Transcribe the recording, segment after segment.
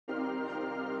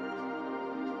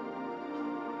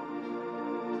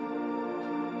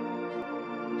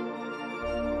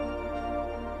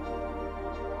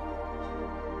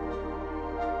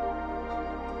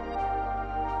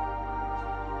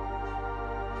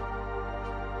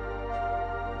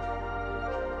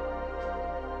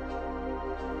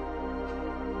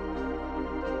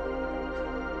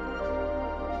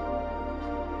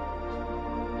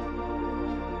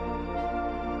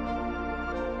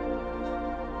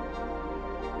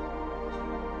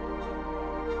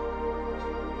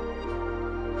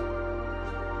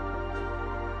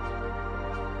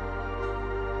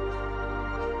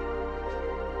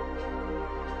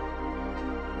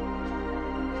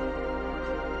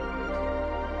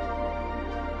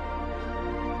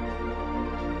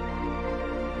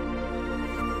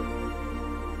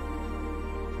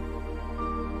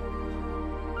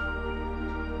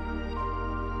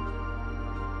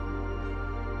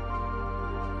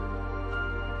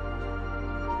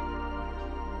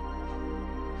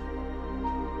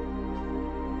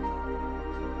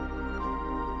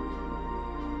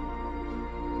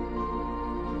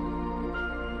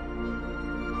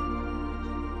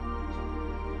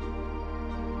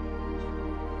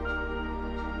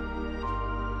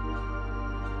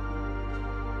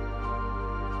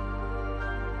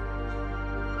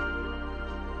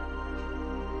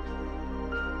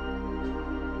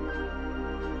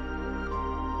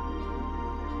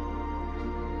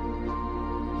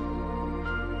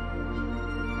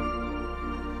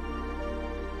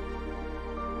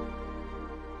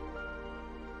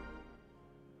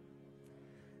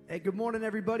Hey, good morning,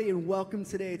 everybody, and welcome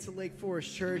today to Lake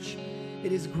Forest Church.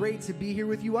 It is great to be here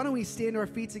with you. Why don't we stand to our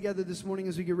feet together this morning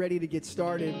as we get ready to get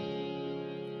started?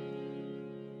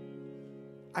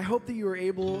 I hope that you are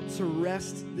able to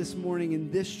rest this morning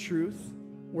in this truth,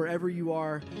 wherever you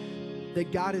are,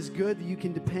 that God is good, that you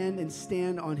can depend and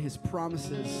stand on His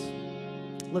promises.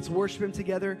 Let's worship Him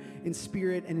together in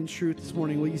spirit and in truth this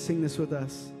morning. Will you sing this with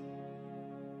us?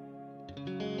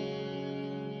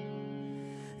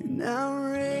 Now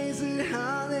raise it,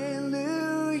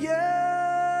 hallelujah,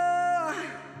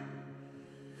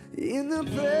 in the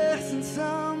presence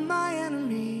of my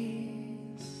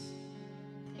enemies.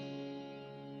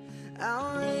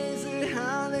 I'll raise it,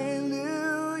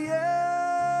 hallelujah,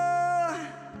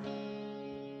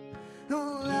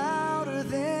 no louder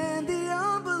than the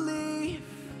unbelief.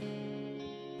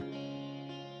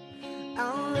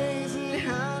 I'll raise it,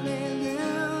 hallelujah.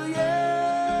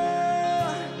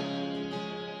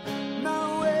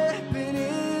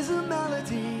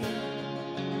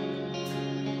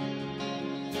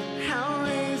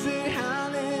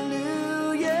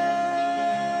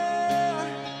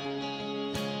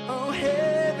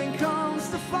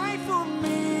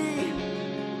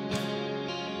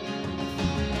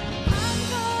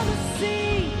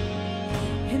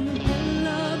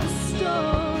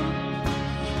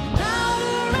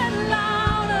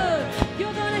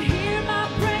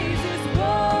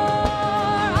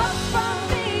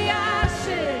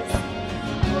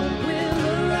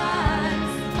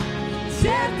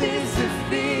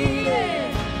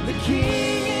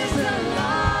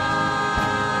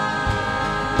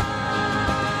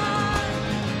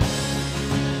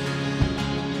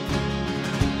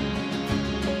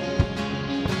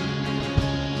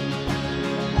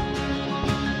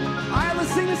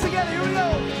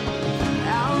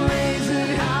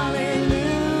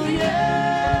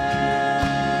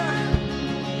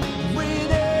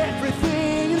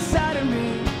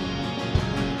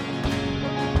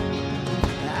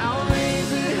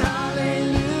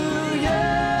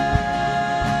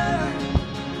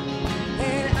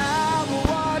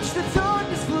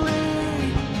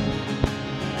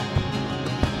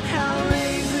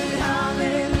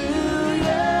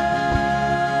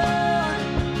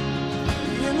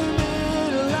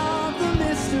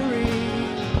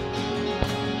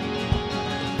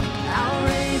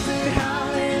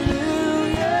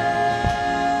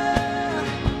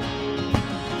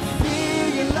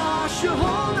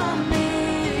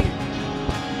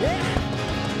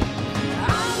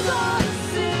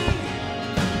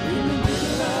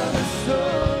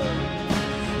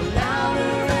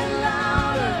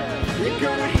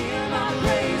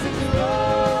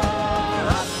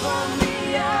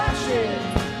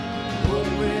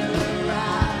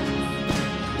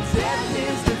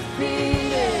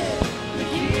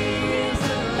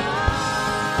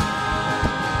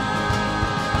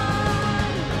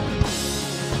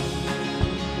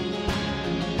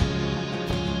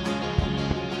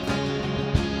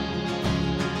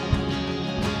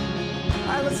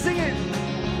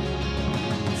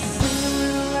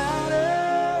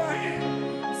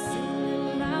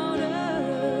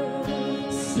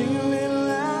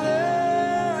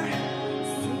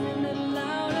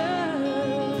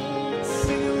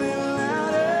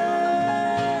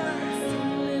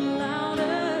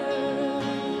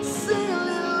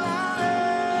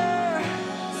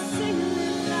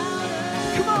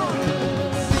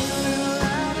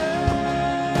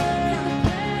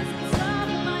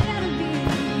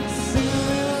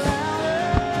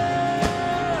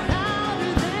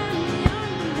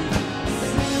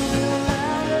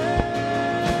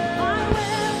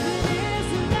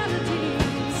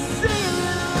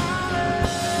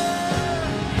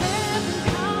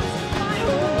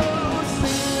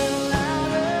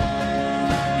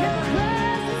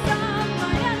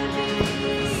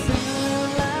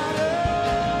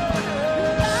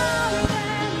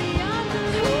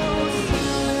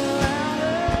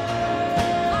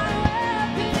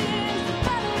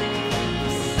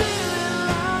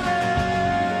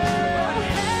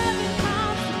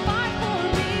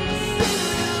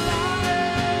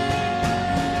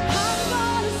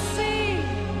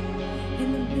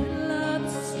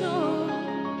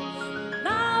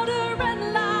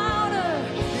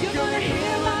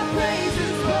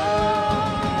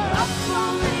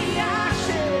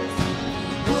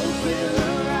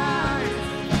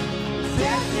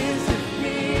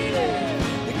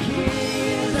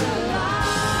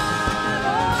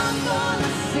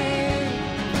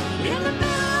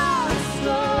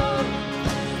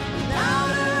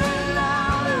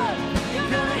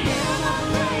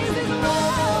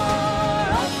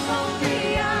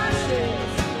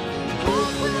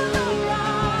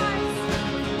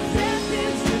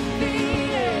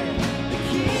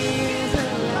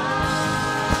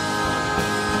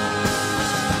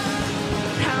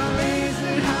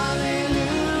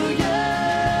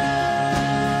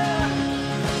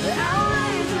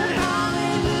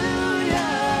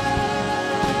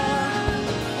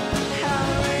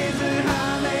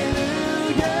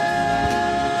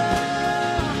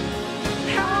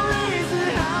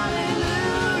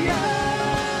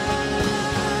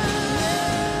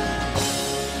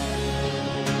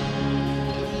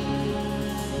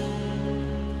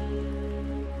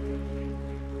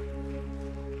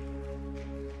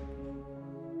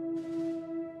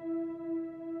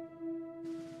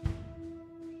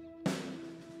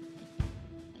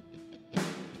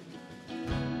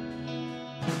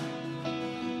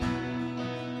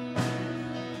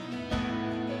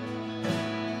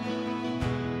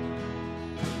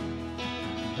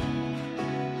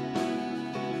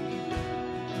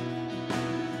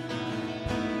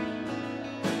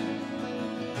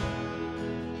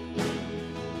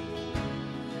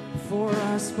 Before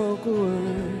I spoke a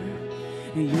word,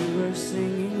 you were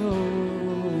singing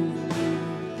over me.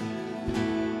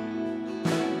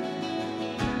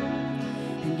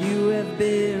 And you have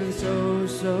been so,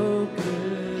 so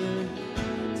good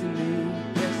to me.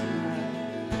 Yes, you have.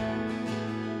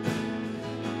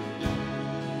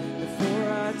 Before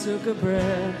I took a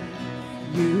breath,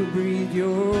 you breathed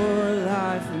your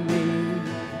life in me.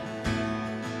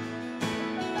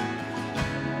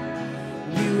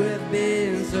 You have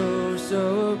been so,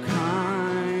 so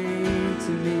kind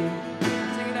to me.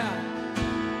 Sing it out.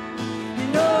 You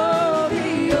know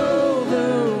the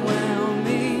overwhelming,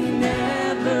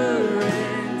 never-ending,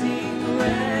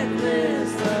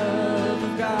 reckless love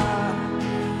of God.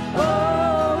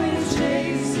 Oh, it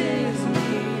chases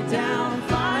me down,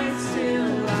 fights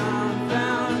till I'm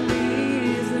found.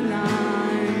 Leaves the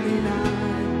 99,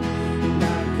 and I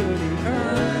couldn't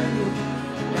earn it,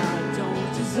 and I don't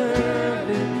deserve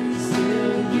it.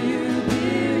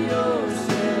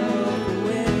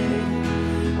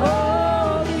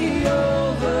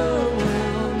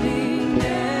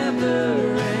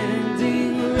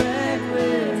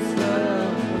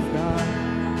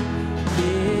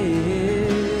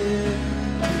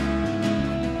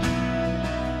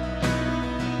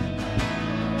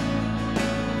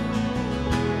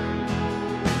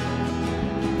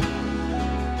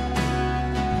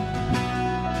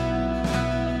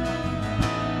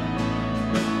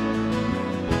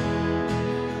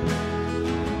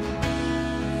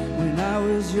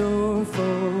 Your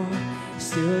foe,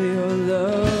 still your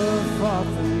love fought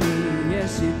for me.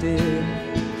 Yes, you did.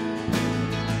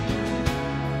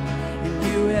 And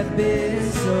you have been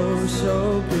so,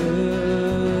 so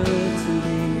good to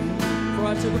me. Before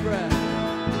I took a breath,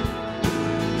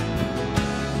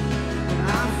 when I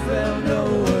felt no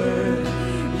worth,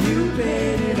 you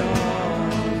paid it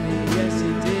all for me. Yes,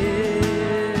 you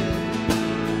did.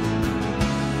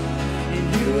 And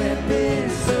you have been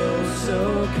so, so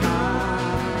kind.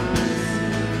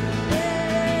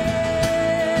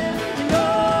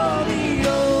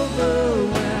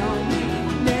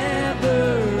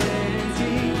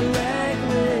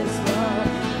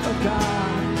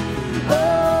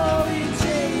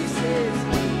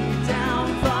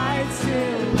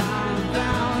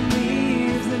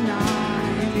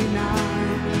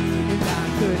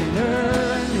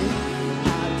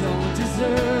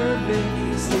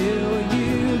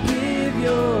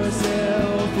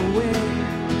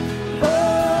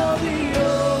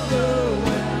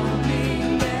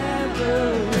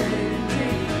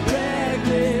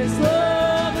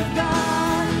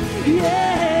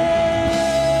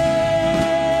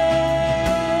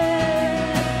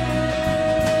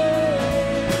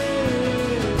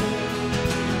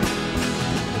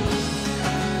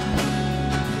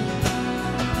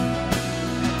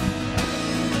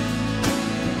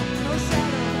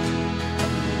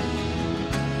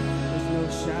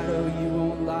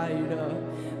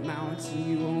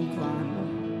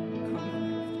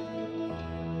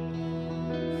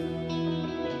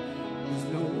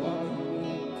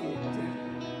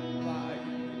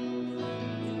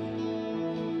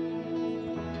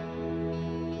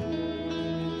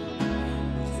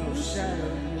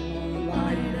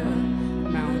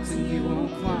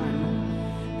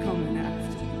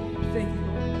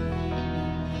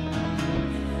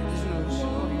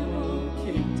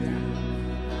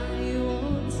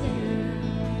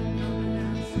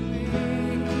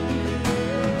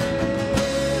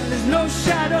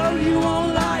 Shadow you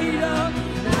won't light up,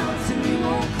 mountain you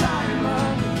won't climb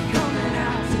up, coming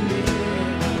after me.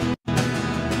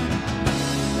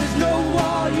 There's no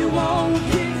wall you won't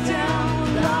kick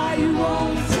down, lie you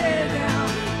won't tear down,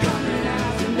 coming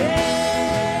after me.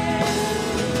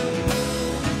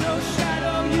 There's no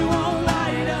shadow you won't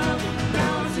light up,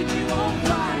 mountain you won't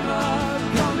climb up,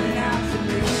 coming after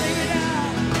me. Sing it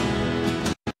out.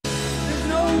 There's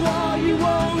no wall you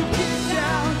won't kick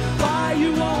down, lie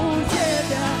you won't tear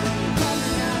down,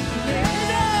 coming after me.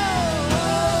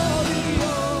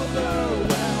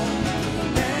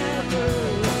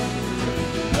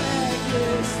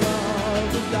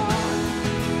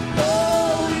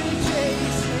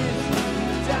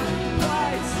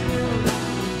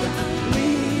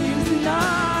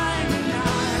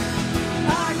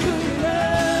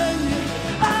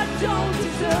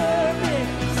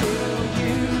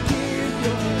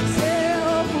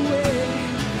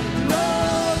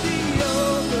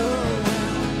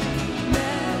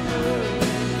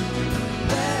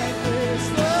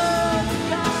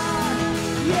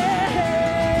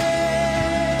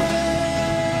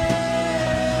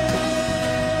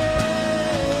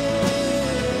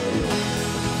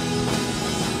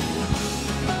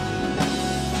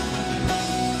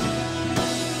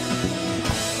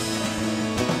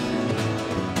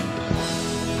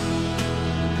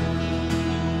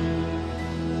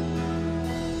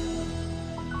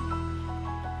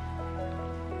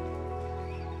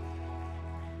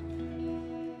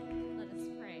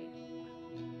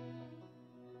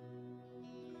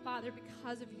 Father,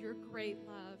 because of your great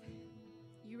love,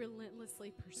 you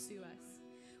relentlessly pursue us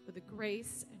with a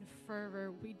grace and a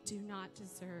fervor we do not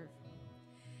deserve.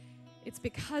 It's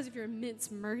because of your immense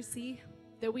mercy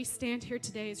that we stand here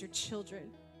today as your children,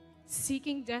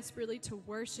 seeking desperately to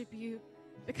worship you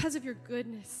because of your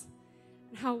goodness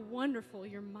and how wonderful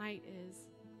your might is.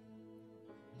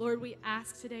 Lord, we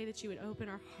ask today that you would open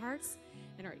our hearts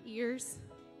and our ears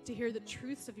to hear the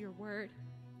truths of your word,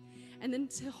 and then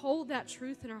to hold that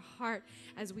truth in our heart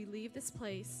as we leave this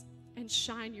place and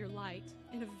shine your light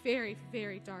in a very,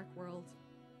 very dark world.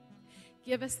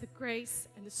 Give us the grace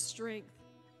and the strength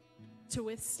to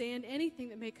withstand anything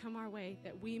that may come our way,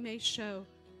 that we may show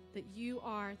that you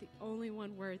are the only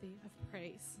one worthy of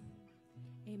praise.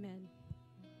 Amen.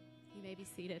 You may be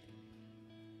seated.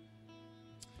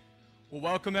 Well,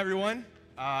 welcome everyone.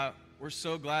 We're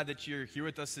so glad that you're here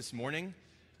with us this morning.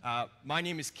 My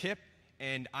name is Kip,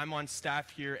 and I'm on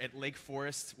staff here at Lake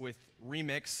Forest with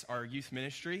Remix, our youth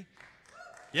ministry.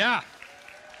 Yeah,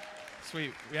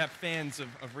 sweet. We have fans of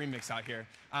Remix out here.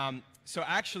 So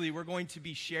actually, we're going to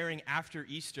be sharing after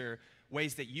Easter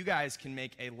ways that you guys can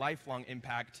make a lifelong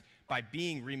impact by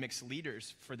being Remix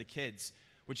leaders for the kids,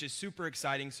 which is super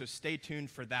exciting, so stay tuned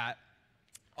for that.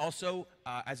 Also,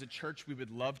 as a church, we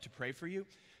would love to pray for you.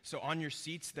 So on your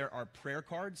seats, there are prayer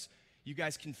cards. You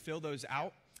guys can fill those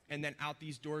out. And then out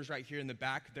these doors right here in the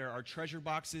back, there are treasure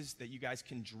boxes that you guys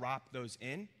can drop those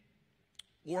in.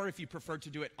 Or if you prefer to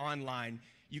do it online,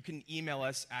 you can email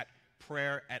us at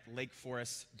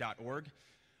prayer@lakeforest.org.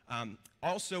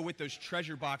 Also, with those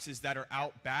treasure boxes that are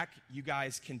out back, you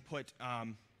guys can put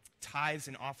tithes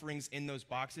and offerings in those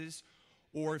boxes.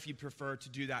 Or if you prefer to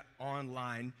do that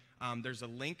online, there's a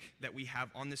link that we have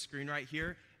on the screen right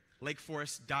here,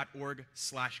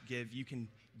 lakeforest.org/give. You can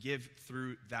give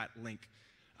through that link.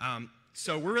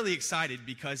 So we're really excited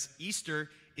because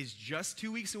Easter is just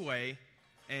 2 weeks away,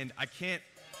 and I can't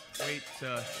wait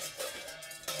to...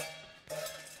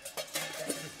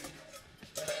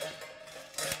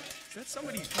 Is that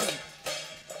somebody coming?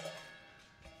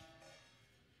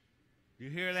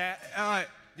 You hear that?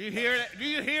 Do you hear that? Do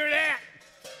you hear that?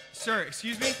 Sir,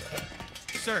 excuse me?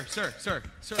 Sir.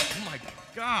 Oh my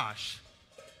gosh.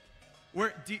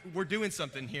 We're doing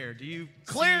something here. Do you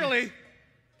Clearly. see?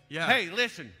 Yeah. Hey,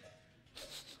 listen.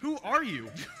 Who are you?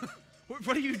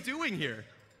 What are you doing here?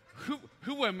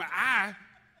 Who am I?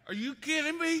 Are you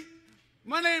kidding me?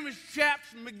 My name is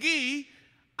Chaps McGee.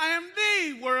 I am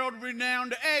the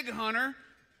world-renowned egg hunter.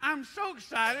 I'm so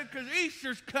excited because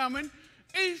Easter's coming.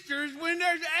 Easter's when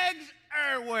there's eggs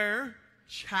everywhere.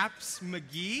 Chaps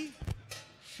McGee?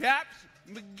 Chaps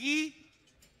McGee.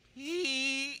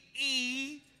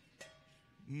 E.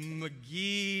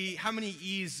 McGee. How many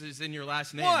E's is in your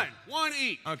last name? One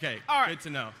E. Okay, all right. Good to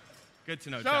know. Good to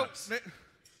know, So, Chaps. do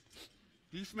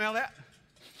you smell that?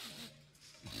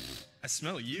 I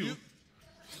smell you.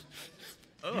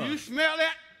 Do you smell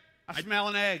that? I smell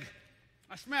an egg.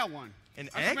 I smell one. An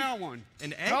I egg? smell one.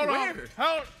 An egg? Hold Where? on.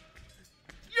 Hold.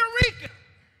 Eureka!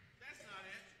 That's not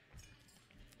it.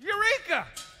 Eureka!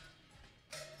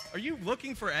 Are you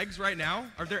looking for eggs right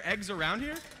now? Are there eggs around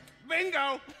here?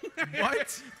 Bingo!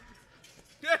 What?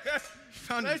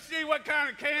 Found Let's see what kind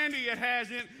of candy it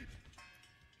has in.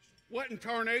 What in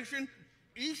tarnation?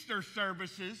 Easter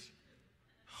services.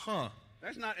 Huh.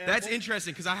 That's not edible. That's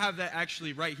interesting because I have that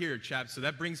actually right here, Chaps. So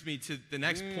that brings me to the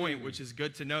next point, which is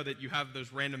good to know that you have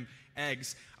those random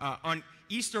eggs. On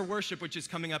Easter worship, which is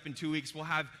coming up in 2 weeks, we'll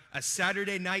have a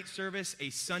Saturday night service, a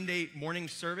Sunday morning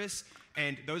service,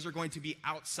 and those are going to be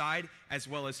outside as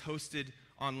well as hosted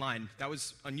online. That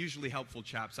was unusually helpful,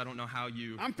 Chaps. I don't know how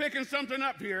you... I'm picking something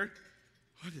up here.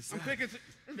 What is that? I'm picking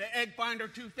the Egg Finder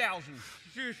 2000.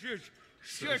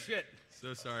 Shush it.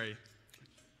 So sorry.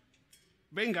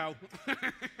 Bingo.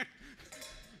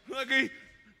 Looky.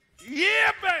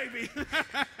 Yeah, baby.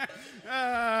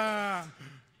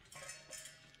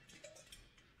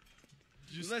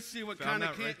 Let's see what kind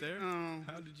of right there?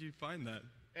 How did you find that?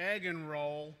 Egg and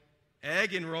roll.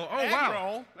 Egg and roll. Oh, Egg wow.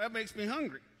 roll. That makes me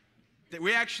hungry.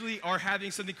 We actually are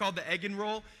having something called the Egg and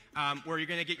Roll, where you're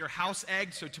going to get your house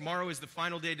egged. So tomorrow is the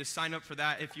final day to sign up for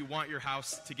that if you want your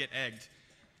house to get egged.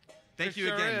 Thank you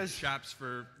sure again, is. Chaps,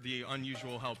 for the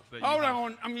unusual help that you Hold have.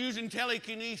 on. I'm using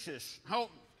telekinesis. Hold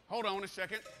on a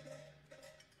second.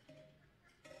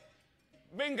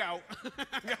 Bingo.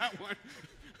 I got one.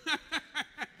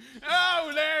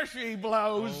 Oh, there she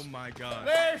blows. Oh, my God.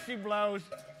 There she blows.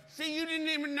 See, you didn't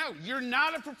even know. You're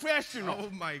not a professional. Oh,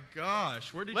 my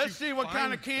gosh. Where did Let's you see what find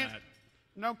kind of candy. that?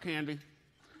 No candy.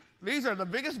 These are the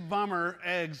biggest bummer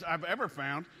eggs I've ever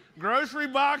found. Grocery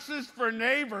boxes for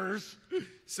neighbors.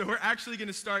 So we're actually going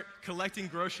to start collecting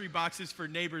grocery boxes for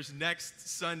neighbors next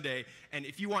Sunday. And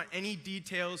if you want any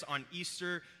details on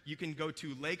Easter, you can go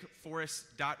to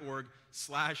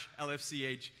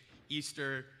lakeforest.org/LFCH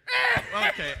Easter.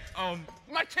 Okay.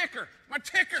 My ticker.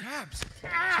 Tabs,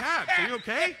 are you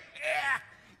okay?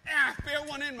 I feel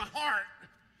one in my heart.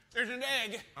 There's an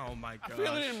egg. Oh my gosh. I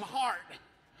feel it in my heart. I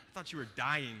thought you were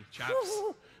dying, Chaps.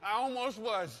 I almost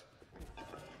was.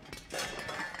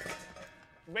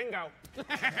 Bingo.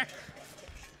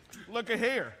 Look at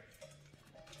here.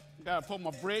 Gotta put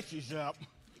my britches up.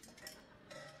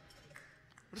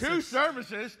 2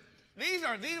 services. These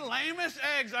are the lamest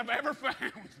eggs I've ever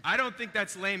found. I don't think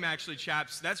that's lame, actually,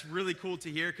 Chaps. That's really cool to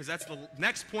hear, because that's the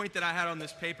next point that I had on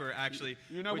this paper, actually.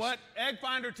 You know what? Egg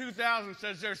Finder 2000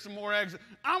 says there's some more eggs.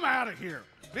 I'm out of here.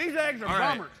 These eggs are All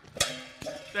right. bummers.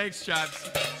 Thanks, Chaps.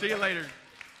 See you later.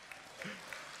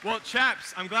 Well,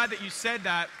 Chaps, I'm glad that you said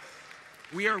that.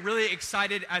 We are really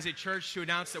excited as a church to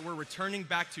announce that we're returning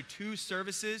back to 2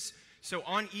 services. So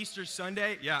on Easter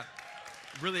Sunday,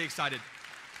 really excited.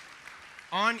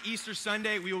 On Easter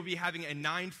Sunday, we will be having a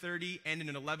 9:30 and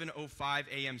an 11:05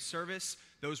 a.m. service.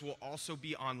 Those will also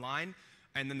be online.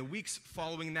 And then the weeks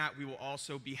following that, we will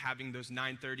also be having those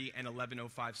 9:30 and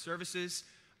 11:05 services.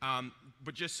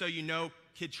 But just so you know,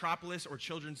 Kidtropolis or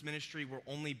children's ministry will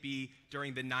only be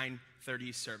during the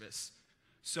 9:30 service.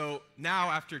 So now,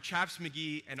 after Chaps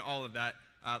McGee and all of that,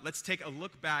 let's take a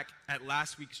look back at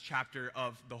last week's chapter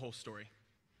of the whole story.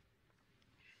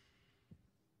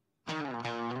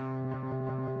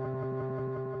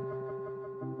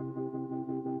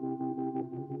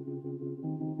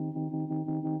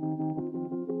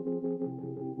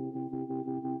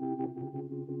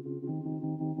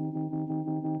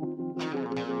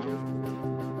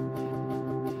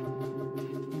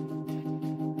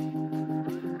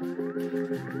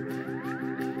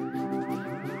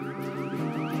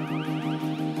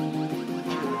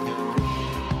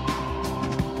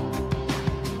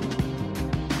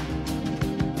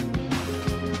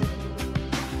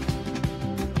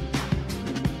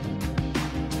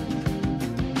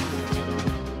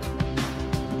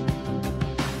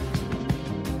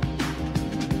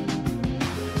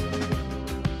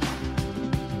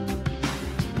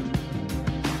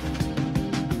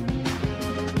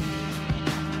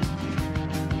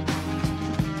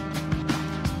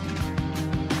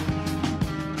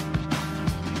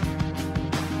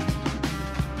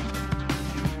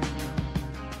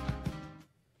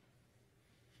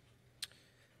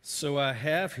 So I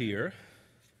have here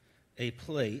a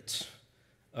plate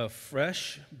of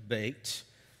fresh-baked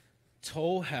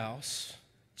Toll House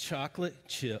chocolate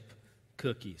chip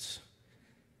cookies,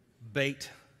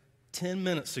 baked 10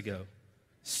 minutes ago,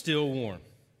 still warm.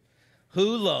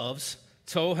 Who loves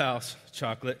Toll House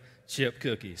chocolate chip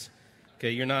cookies?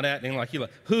 Okay, you're not acting like you love.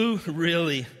 Who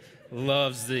really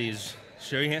loves these?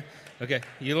 Show your hand. Okay,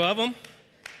 you love them?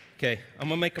 Okay, I'm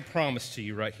going to make a promise to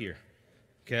you right here.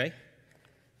 Okay?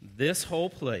 This whole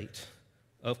plate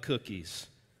of cookies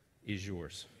is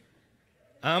yours.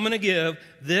 I'm going to give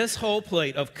this whole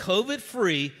plate of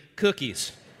COVID-free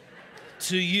cookies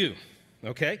to you,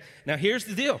 okay? Now, here's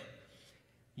the deal.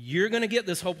 You're going to get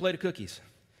this whole plate of cookies.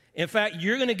 In fact,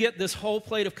 you're going to get this whole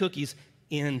plate of cookies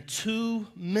in 2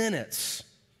 minutes,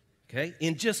 okay?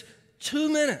 In just 2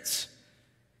 minutes,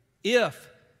 if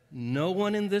no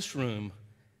one in this room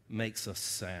makes a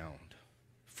sound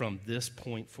from this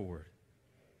point forward.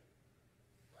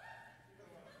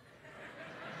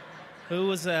 Who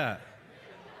was that?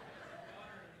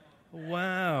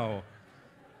 Wow.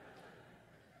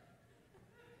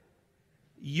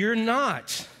 You're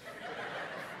not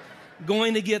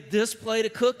going to get this plate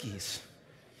of cookies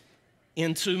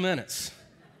in 2 minutes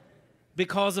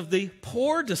because of the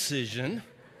poor decision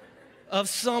of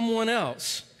someone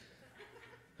else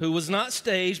who was not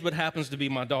staged but happens to be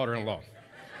my daughter-in-law.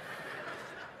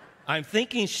 I'm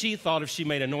thinking she thought if she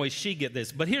made a noise, she'd get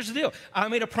this. But here's the deal. I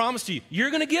made a promise to you. You're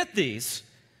going to get these,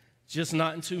 just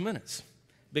not in 2 minutes,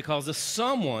 because of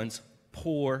someone's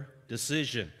poor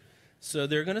decision. So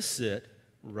they're going to sit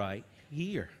right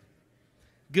here.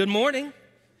 Good morning.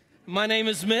 My name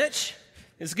is Mitch.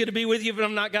 It's good to be with you, but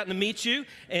I've not gotten to meet you.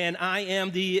 And I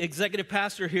am the executive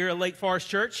pastor here at Lake Forest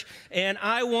Church. And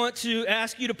I want to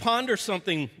ask you to ponder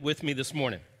something with me this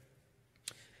morning.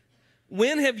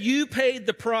 When have you paid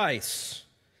the price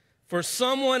for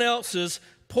someone else's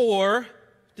poor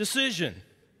decision?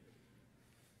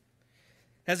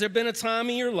 Has there been a time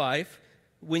in your life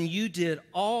when you did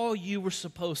all you were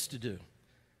supposed to do,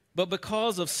 but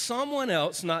because of someone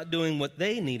else not doing what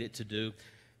they needed to do,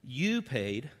 you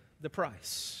paid the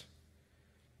price?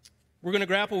 We're going to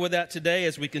grapple with that today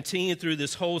as we continue through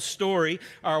this whole story,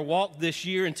 our walk this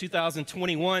year in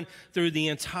 2021 through the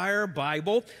entire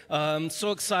Bible. I'm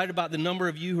so excited about the number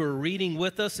of you who are reading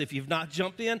with us. If you've not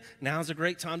jumped in, now's a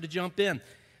great time to jump in.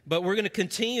 But we're going to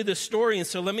continue this story, and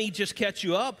so let me just catch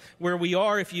you up where we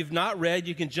are. If you've not read,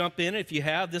 you can jump in. If you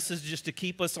have, this is just to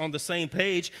keep us on the same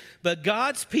page. But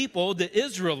God's people, the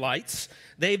Israelites,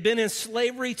 they've been in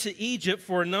slavery to Egypt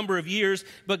for a number of years,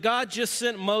 but God just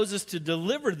sent Moses to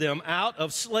deliver them out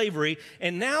of slavery,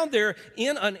 and now they're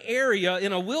in an area,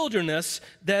 in a wilderness,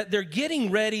 that they're getting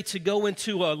ready to go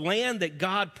into a land that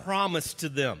God promised to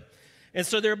them. And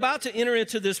so they're about to enter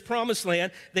into this promised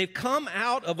land. They've come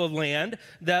out of a land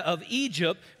of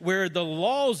Egypt where the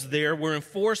laws there were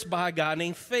enforced by a guy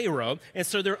named Pharaoh. And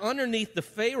so they're underneath the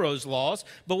Pharaoh's laws.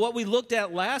 But what we looked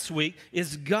at last week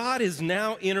is God is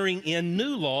now entering in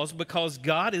new laws because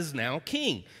God is now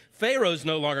king. Pharaoh's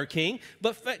no longer king,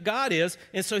 but God is.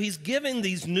 And so he's giving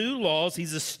these new laws.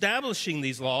 He's establishing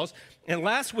these laws. And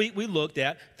last week, we looked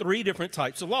at 3 different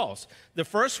types of laws. The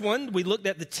first one, we looked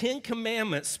at the 10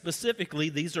 Commandments specifically.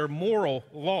 These are moral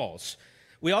laws.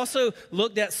 We also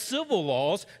looked at civil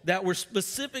laws that were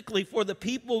specifically for the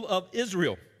people of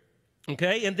Israel.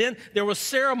 Okay, and then there were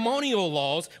ceremonial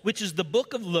laws, which is the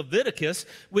book of Leviticus,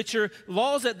 which are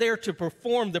laws that they're to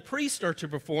perform, the priests are to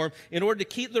perform, in order to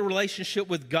keep the relationship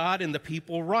with God and the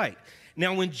people right.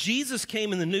 Now, when Jesus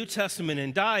came in the New Testament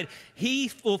and died, he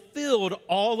fulfilled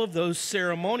all of those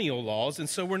ceremonial laws, and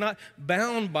so we're not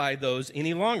bound by those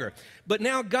any longer. But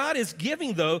now God is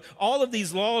giving, though, all of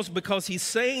these laws because he's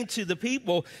saying to the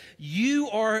people, you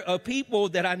are a people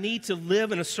that I need to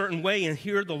live in a certain way, and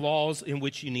here are the laws in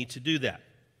which you need to do that.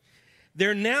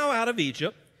 They're now out of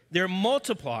Egypt. They're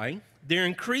multiplying. They're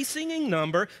increasing in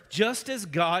number, just as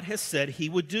God has said he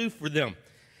would do for them.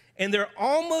 And they're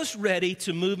almost ready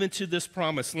to move into this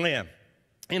promised land.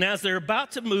 And as they're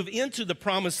about to move into the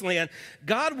promised land,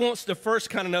 God wants to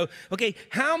first kind of know, okay,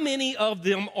 how many of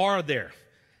them are there?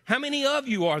 How many of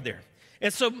you are there?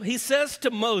 And so he says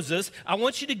to Moses, I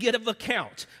want you to get a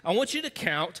count. I want you to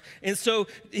count. And so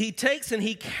he takes and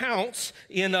he counts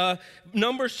in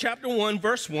Numbers chapter 1,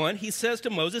 verse 1. He says to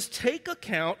Moses, take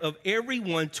account of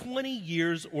everyone 20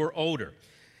 years or older.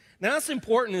 Now, that's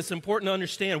important. It's important to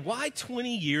understand why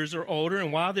 20 years or older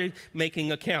and why they're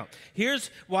making a count.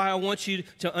 Here's why I want you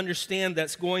to understand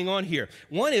that's going on here.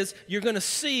 One is you're going to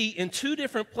see in 2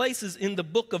 different places in the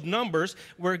book of Numbers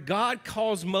where God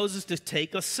calls Moses to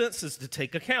take a census, to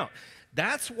take a count.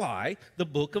 That's why the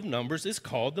book of Numbers is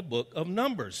called the book of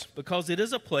Numbers, because it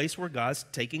is a place where God's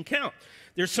taking count.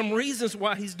 There's some reasons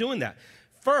why he's doing that.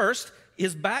 First,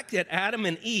 is back at Adam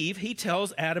and Eve. He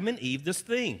tells Adam and Eve this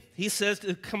thing. He says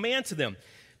to command to them,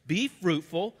 be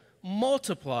fruitful,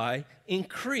 multiply,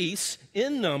 increase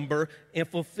in number, and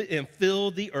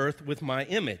fill the earth with my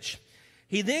image.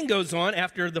 He then goes on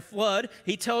after the flood.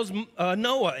 He tells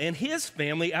Noah and his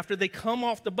family after they come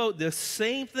off the boat this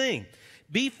same thing.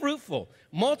 Be fruitful,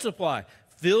 multiply,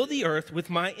 fill the earth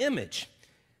with my image.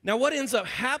 Now, what ends up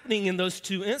happening in those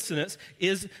 2 incidents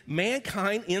is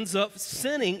mankind ends up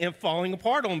sinning and falling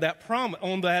apart on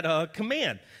that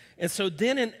command. And so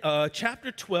then in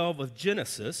chapter 12 of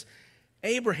Genesis,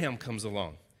 Abraham comes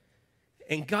along.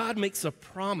 And God makes a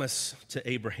promise to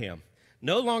Abraham.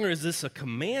 No longer is this a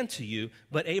command to you,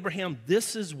 but Abraham,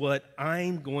 this is what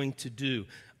I'm going to do.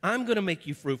 I'm going to make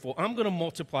you fruitful. I'm going to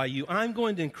multiply you. I'm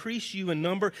going to increase you in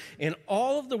number. And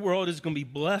all of the world is going to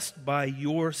be blessed by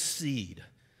your seed.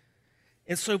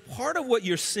 And so part of what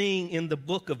you're seeing in the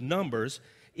book of Numbers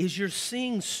is you're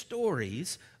seeing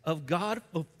stories of God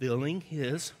fulfilling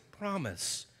his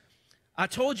promise. I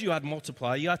told you I'd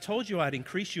multiply you. I told you I'd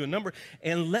increase you in number.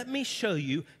 And let me show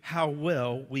you how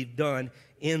well we've done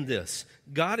in this.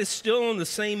 God is still on the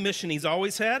same mission he's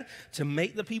always had, to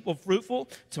make the people fruitful,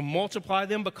 to multiply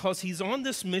them, because he's on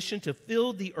this mission to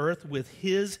fill the earth with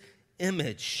his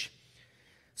image.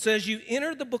 So as you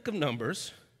enter the book of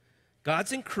Numbers,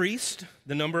 God's increased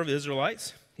the number of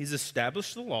Israelites. He's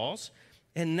established the laws.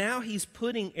 And now he's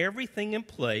putting everything in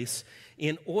place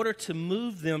in order to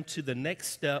move them to the next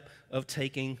step of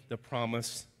taking the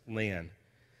promised land.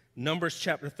 Numbers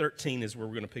chapter 13 is where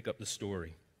we're going to pick up the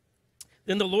story.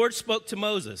 Then the Lord spoke to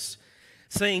Moses,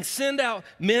 saying, send out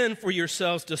men for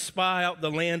yourselves to spy out the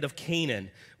land of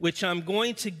Canaan, which I'm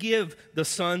going to give the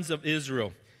sons of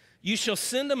Israel. You shall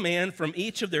send a man from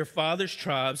each of their fathers'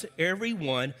 tribes, every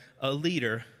one a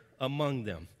leader among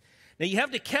them. Now, you have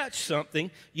to catch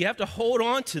something. You have to hold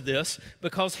on to this,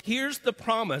 because here's the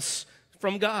promise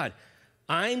from God.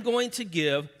 I'm going to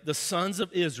give the sons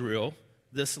of Israel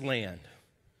this land.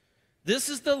 This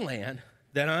is the land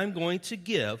that I'm going to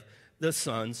give the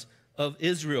sons of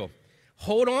Israel.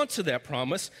 Hold on to that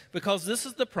promise, because this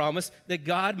is the promise that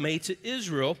God made to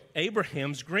Israel,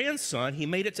 Abraham's grandson. He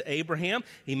made it to Abraham,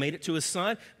 he made it to his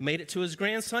son, made it to his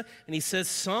grandson, and he says,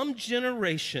 some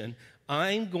generation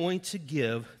I'm going to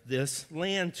give this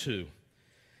land to.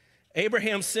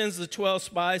 Abraham sends the 12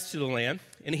 spies to the land,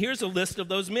 and here's a list of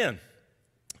those men.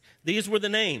 These were the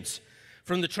names.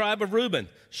 From the tribe of Reuben,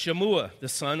 Shemua, the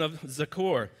son of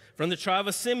Zachor. From the tribe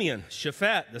of Simeon,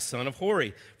 Shaphat, the son of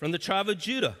Hori. From the tribe of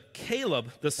Judah,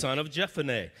 Caleb, the son of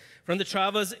Jephunneh. From the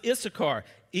tribe of Issachar,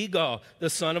 Egal, the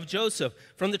son of Joseph.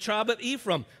 From the tribe of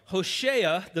Ephraim,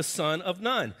 Hoshea, the son of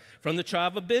Nun. From the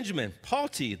tribe of Benjamin,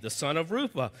 Palti, the son of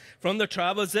Rupa. From the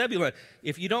tribe of Zebulun.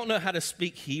 If you don't know how to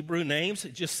speak Hebrew names,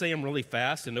 just say them really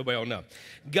fast and nobody will know.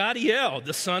 Gadiel,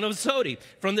 the son of Zodi.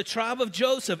 From the tribe of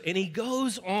Joseph. And he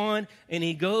goes on and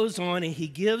he goes on and he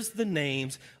gives the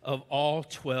names of all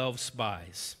 12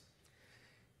 spies.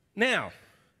 Now,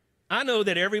 I know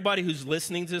that everybody who's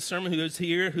listening to this sermon, who's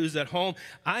here, who's at home,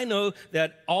 I know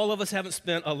that all of us haven't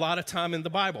spent a lot of time in the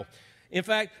Bible. In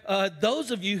fact,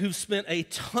 those of you who've spent a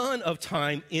ton of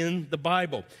time in the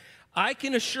Bible, I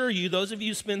can assure you, those of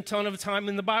you who spend a ton of time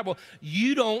in the Bible,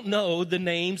 you don't know the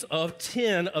names of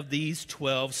 10 of these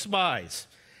 12 spies.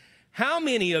 How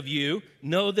many of you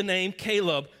know the name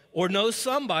Caleb or know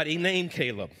somebody named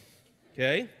Caleb?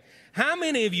 Okay? How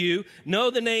many of you know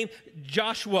the name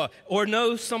Joshua or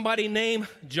know somebody named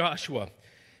Joshua?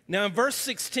 Now, in verse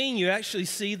 16, you actually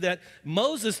see that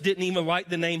Moses didn't even like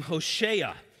the name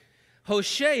Hoshea.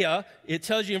 Hoshea, it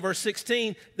tells you in verse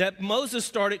 16 that Moses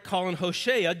started calling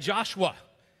Hoshea Joshua,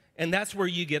 and that's where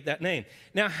you get that name.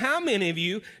 Now, how many of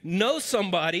you know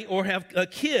somebody or have a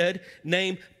kid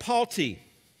named Palti?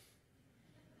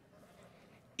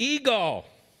 Egal?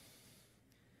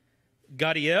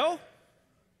 Gadiel?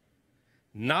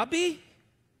 Nabi?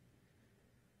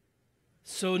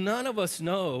 So none of us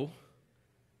know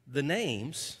the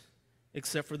names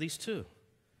except for these two,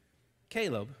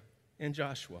 Caleb and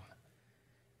Joshua.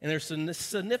 And there's a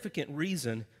significant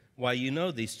reason why you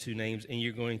know these two names, and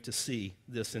you're going to see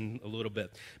this in a little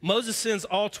bit. Moses sends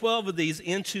all 12 of these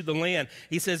into the land.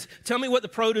 He says, tell me what the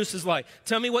produce is like.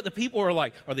 Tell me what the people are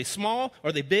like. Are they small?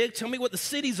 Are they big? Tell me what the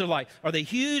cities are like. Are they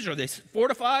huge? Are they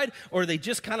fortified? Or are they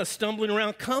just kind of stumbling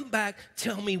around? Come back,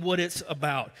 tell me what it's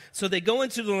about. So they go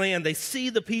into the land. They see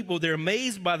the people. They're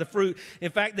amazed by the fruit.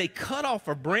 In fact, they cut off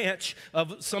a branch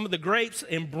of some of the grapes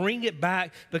and bring it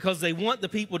back because they want the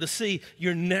people to see,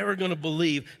 you're never going to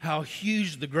believe how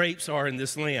huge the grapes are in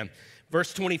this land.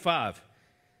 Verse 25,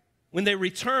 when they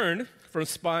returned from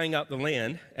spying out the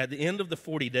land at the end of the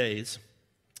 40 days,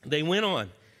 they went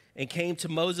on and came to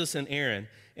Moses and Aaron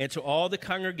and to all the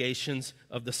congregations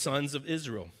of the sons of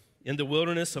Israel in the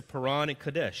wilderness of Paran and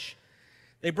Kadesh.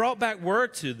 They brought back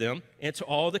word to them and to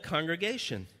all the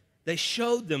congregation. They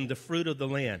showed them the fruit of the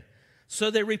land. So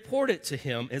they reported to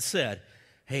him and said,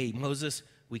 hey, Moses,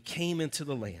 we came into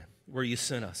the land where you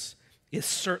sent us. It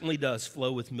certainly does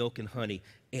flow with milk and honey,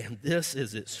 and this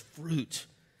is its fruit.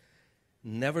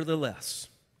 Nevertheless,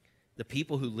 the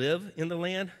people who live in the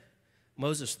land,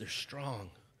 Moses, they're strong.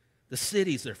 The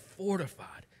cities, they're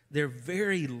fortified. They're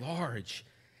very large.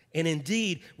 And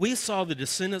indeed, we saw the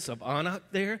descendants of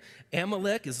Anak there.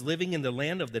 Amalek is living in the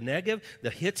land of the Negev. The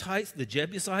Hittites, the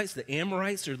Jebusites, the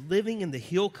Amorites are living in the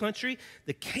hill country.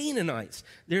 The Canaanites,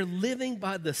 they're living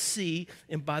by the sea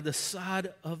and by the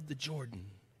side of the Jordan.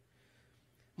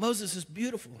 Moses, is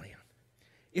beautiful land.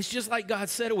 It's just like God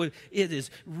said it would. It is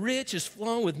rich, it's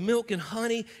flowing with milk and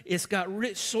honey. It's got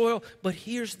rich soil. But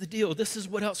here's the deal. This is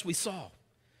what else we saw.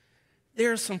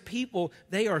 There are some people,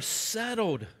 they are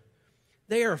settled.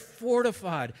 They are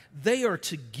fortified. They are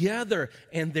together,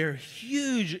 and they're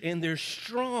huge, and they're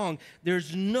strong.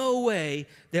 There's no way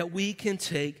that we can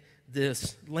take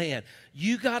this land.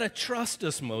 You got to trust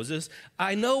us, Moses.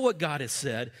 I know what God has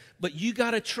said, but you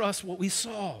got to trust what we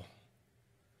saw.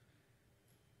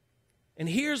 And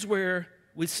here's where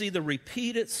we see the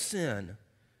repeated sin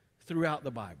throughout the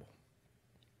Bible.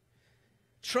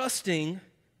 Trusting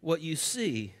what you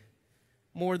see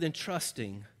more than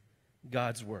trusting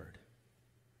God's word.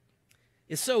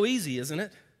 It's so easy, isn't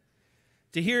it?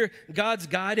 To hear God's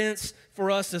guidance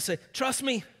for us to say, trust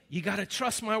me. You got to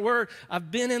trust my word. I've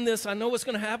been in this. I know what's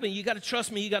going to happen. You got to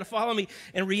trust me. You got to follow me.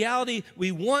 In reality,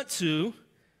 we want to,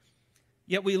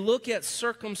 yet we look at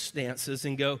circumstances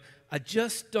and go, I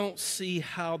just don't see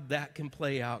how that can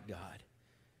play out, God.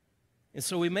 And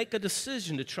so we make a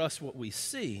decision to trust what we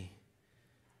see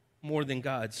more than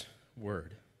God's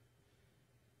word.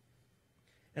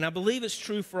 And I believe it's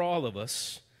true for all of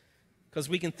us because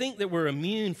we can think that we're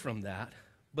immune from that,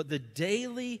 but the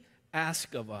daily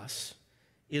ask of us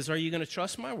is, are you going to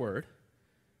trust my word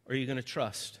or or are you going to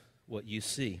trust what you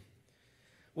see?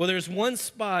 Well, there's one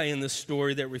spy in this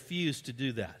story that refused to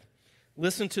do that.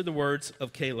 Listen to the words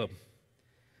of Caleb.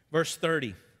 Verse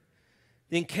 30.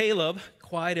 Then Caleb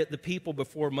quieted the people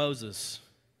before Moses,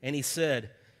 and he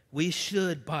said, we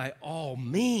should by all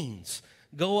means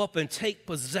go up and take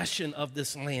possession of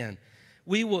this land.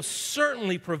 We will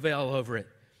certainly prevail over it.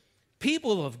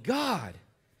 People of God,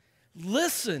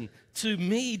 listen to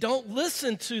me. Don't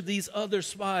listen to these other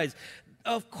spies.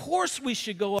 Of course we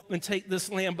should go up and take this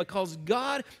land because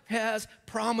God has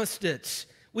promised it.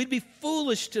 We'd be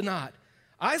foolish to not.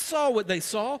 I saw what they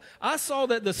saw. I saw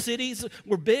that the cities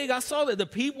were big. I saw that the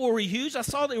people were huge. I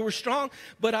saw they were strong.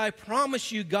 But I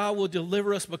promise you God will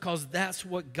deliver us because that's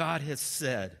what God has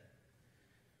said.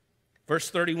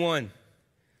 Verse 31.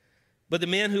 But the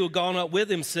men who had gone up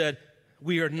with him said,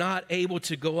 we are not able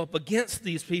to go up against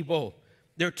these people.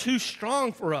 They're too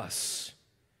strong for us.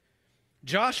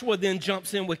 Joshua then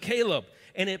jumps in with Caleb,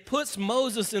 and it puts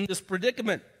Moses in this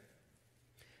predicament.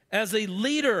 As a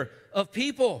leader of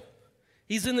people,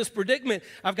 he's in this predicament.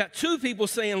 I've got 2 people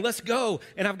saying, let's go,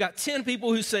 and I've got 10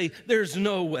 people who say, there's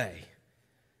no way.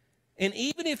 And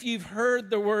even if you've heard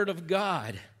the word of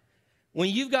God, when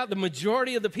you've got the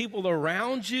majority of the people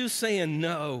around you saying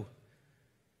no,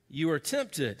 you are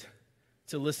tempted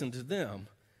to listen to them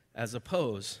as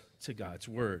opposed to God's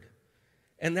word.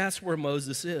 And that's where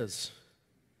Moses is.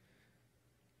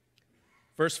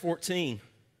 Verse 14,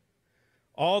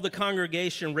 all the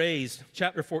congregation raised,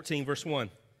 chapter 14, verse 1.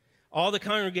 All the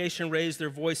congregation raised their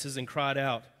voices and cried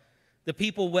out. The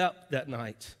people wept that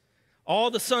night. All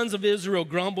the sons of Israel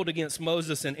grumbled against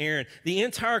Moses and Aaron. The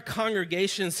entire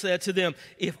congregation said to them,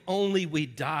 if only we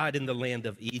died in the land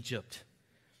of Egypt,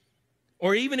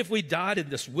 or even if we died in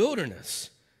this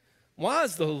wilderness. Why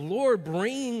is the Lord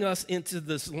bringing us into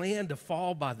this land to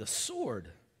fall by the sword?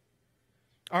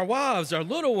 Our wives, our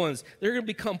little ones, they're going to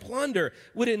become plunder.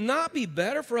 Would it not be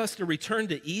better for us to return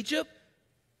to Egypt?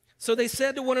 So they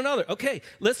said to one another, okay,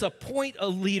 let's appoint a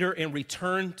leader and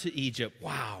return to Egypt.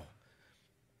 Wow,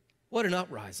 what an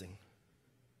uprising.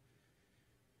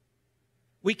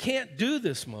 We can't do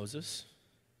this, Moses.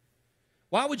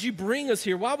 Why would you bring us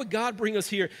here? Why would God bring us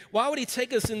here? Why would he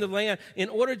take us in the land in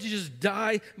order to just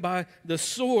die by the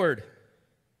sword?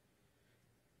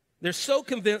 They're so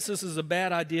convinced this is a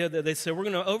bad idea that they said, we're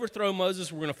going to overthrow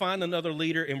Moses, we're going to find another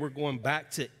leader, and we're going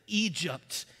back to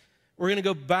Egypt. We're going to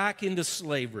go back into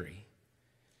slavery.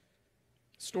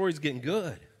 The story's getting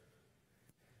good.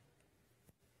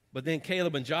 But then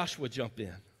Caleb and Joshua jump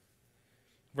in.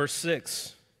 Verse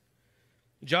 6.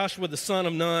 Joshua the son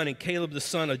of Nun and Caleb the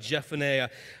son of Jephunneh,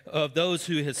 of those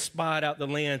who had spied out the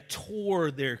land,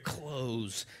 tore their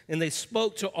clothes. And they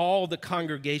spoke to all the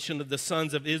congregation of the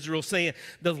sons of Israel, saying,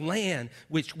 the land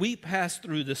which we passed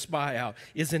through to spy out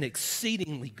is an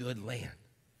exceedingly good land.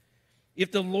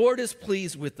 If the Lord is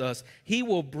pleased with us, he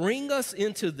will bring us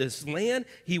into this land.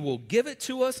 He will give it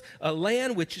to us, a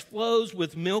land which flows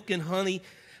with milk and honey.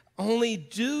 Only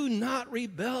do not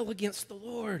rebel against the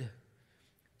Lord.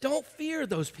 Don't fear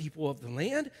those people of the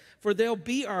land, for they'll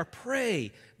be our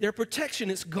prey. Their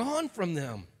protection is gone from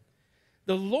them.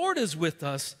 The Lord is with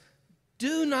us.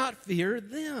 Do not fear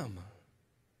them.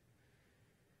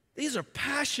 These are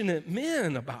passionate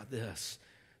men about this.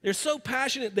 They're so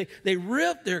passionate, they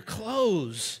rip their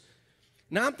clothes.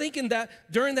 Now, I'm thinking that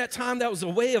during that time, that was a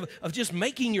way of just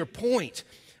making your point.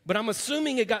 But I'm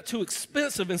assuming it got too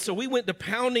expensive, and so we went to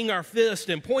pounding our fist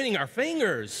and pointing our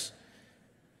fingers.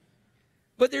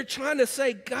 But they're trying to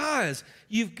say, guys,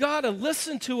 you've got to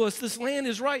listen to us. This land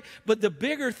is right. But the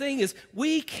bigger thing is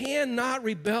we cannot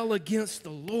rebel against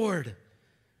the Lord.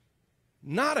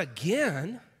 Not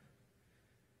again.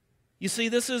 You see,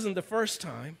 this isn't the first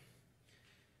time.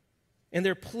 And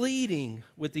they're pleading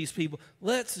with these people,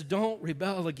 don't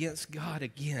rebel against God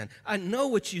again. I know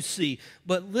what you see,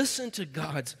 but listen to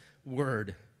God's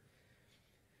word.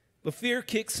 But fear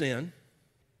kicks in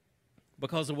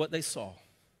because of what they saw.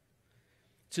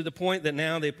 To the point that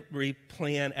now they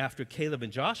plan, after Caleb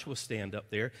and Joshua stand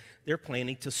up there, they're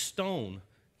planning to stone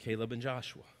Caleb and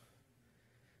Joshua.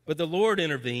 But the Lord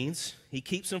intervenes. He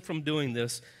keeps them from doing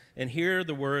this. And here are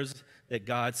the words that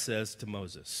God says to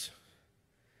Moses.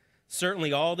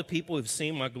 Certainly all the people who've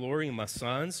seen my glory and my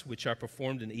signs, which I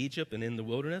performed in Egypt and in the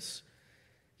wilderness,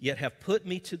 yet have put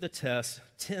me to the test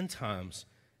 10 times,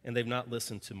 and they've not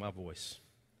listened to my voice.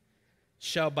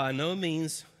 Shall by no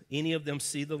means any of them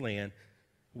see the land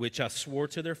which I swore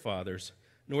to their fathers,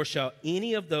 nor shall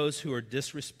any of those who are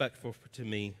disrespectful to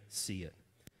me see it.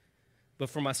 But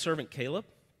for my servant Caleb,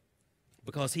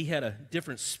 because he had a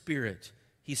different spirit,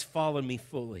 he's followed me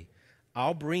fully.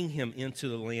 I'll bring him into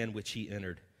the land which he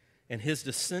entered, and his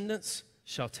descendants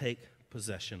shall take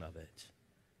possession of it.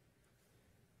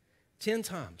 10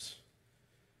 times.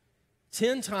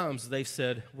 10 times they've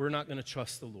said, we're not going to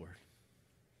trust the Lord.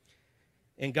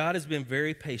 And God has been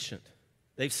very patient.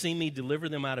 They've seen me deliver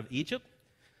them out of Egypt.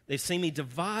 They've seen me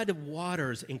divide the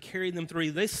waters and carry them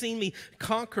through. They've seen me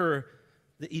conquer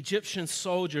the Egyptian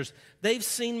soldiers. They've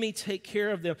seen me take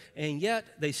care of them, and yet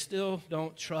they still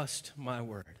don't trust my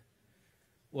word.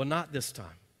 Well, not this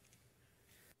time.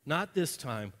 Not this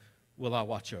time will I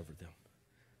watch over them.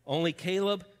 Only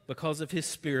Caleb, because of his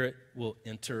spirit, will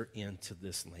enter into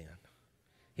this land.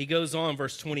 He goes on,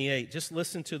 verse 28. Just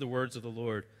listen to the words of the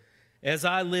Lord. As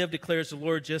I live, declares the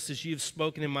Lord, just as you've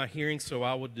spoken in my hearing, so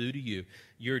I will do to you.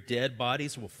 Your dead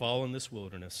bodies will fall in this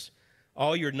wilderness.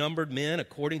 All your numbered men,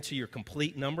 according to your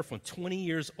complete number, from 20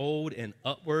 years old and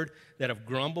upward, that have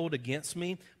grumbled against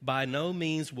me, by no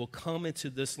means will come into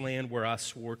this land where I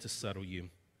swore to settle you,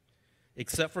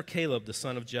 except for Caleb, the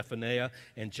son of Jephunneh,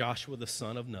 and Joshua, the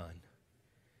son of Nun.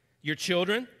 Your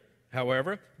children,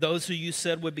 however, those who you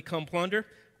said would become plunder,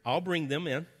 I'll bring them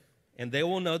in, and they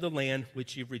will know the land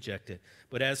which you've rejected.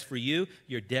 But as for you,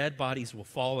 your dead bodies will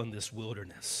fall in this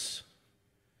wilderness.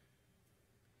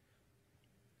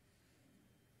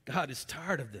 God is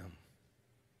tired of them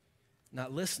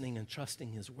not listening and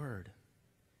trusting his word.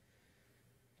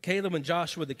 Caleb and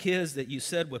Joshua, the kids that you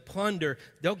said would plunder,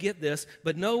 they'll get this,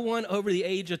 but no one over the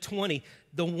age of 20,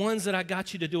 the ones that I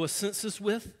got you to do a census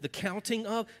with, the counting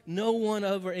of, no one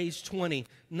over age 20,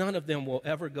 none of them will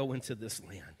ever go into this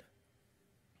land.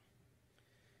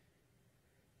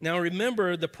 Now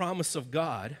remember, the promise of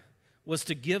God was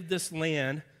to give this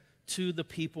land to the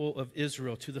people of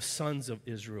Israel, to the sons of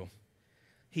Israel.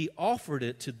 He offered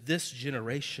it to this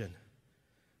generation,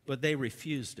 but they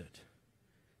refused it.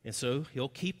 And so he'll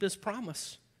keep his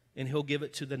promise, and he'll give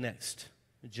it to the next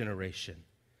generation.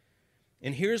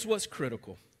 And here's what's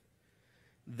critical.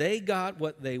 They got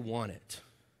what they wanted,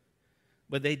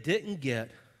 but they didn't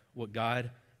get what God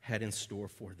had in store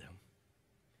for them.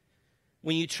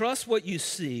 When you trust what you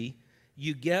see,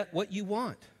 you get what you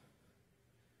want,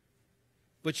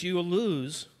 but you will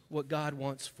lose what God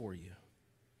wants for you.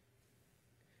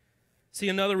 See,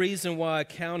 another reason why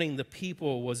counting the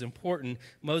people was important,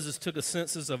 Moses took a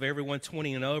census of everyone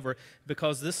 20 and over,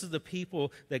 because this is the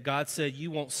people that God said, you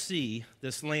won't see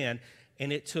this land.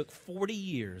 And it took 40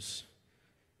 years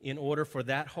in order for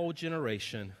that whole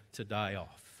generation to die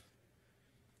off.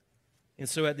 And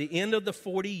so at the end of the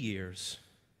 40 years,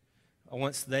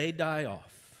 once they die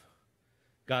off,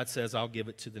 God says, I'll give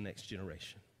it to the next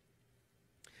generation.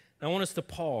 Now, I want us to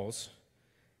pause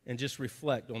and just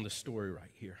reflect on the story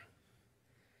right here.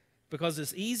 Because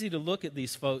it's easy to look at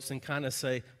these folks and kind of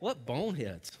say, what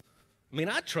boneheads? I mean,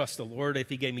 I'd trust the Lord if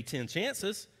he gave me 10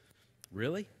 chances.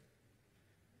 Really?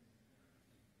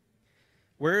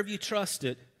 Where have you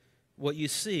trusted what you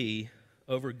see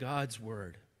over God's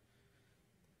word?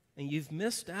 And you've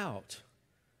missed out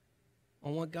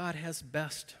on what God has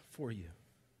best for you.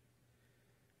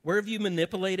 Where have you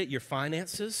manipulated your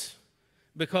finances?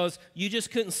 Because you just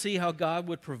couldn't see how God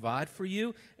would provide for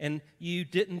you, and you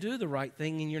didn't do the right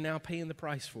thing, and you're now paying the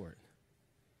price for it.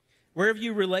 Where have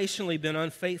you relationally been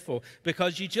unfaithful?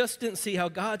 Because you just didn't see how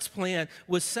God's plan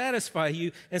would satisfy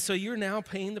you, and so you're now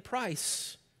paying the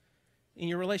price in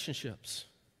your relationships.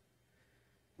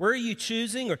 Where are you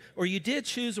choosing, or you did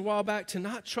choose a while back to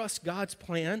not trust God's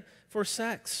plan for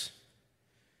sex?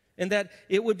 And that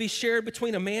it would be shared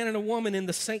between a man and a woman in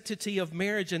the sanctity of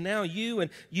marriage. And now you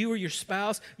or your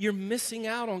spouse, you're missing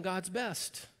out on God's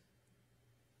best.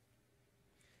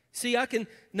 See, I can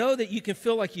know that you can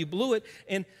feel like you blew it.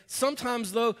 And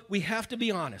sometimes, though, we have to be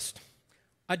honest.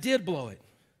 I did blow it.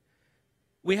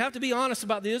 We have to be honest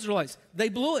about the Israelites. They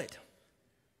blew it.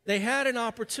 They had an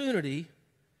opportunity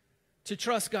to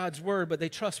trust God's word, but they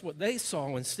trust what they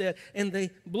saw instead, and they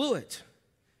blew it.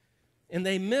 And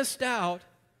they missed out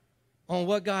on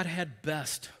what God had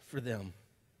best for them.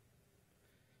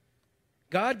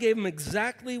 God gave them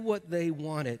exactly what they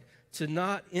wanted, to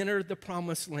not enter the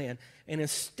promised land. And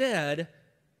instead,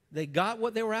 they got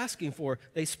what they were asking for.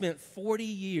 They spent 40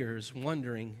 years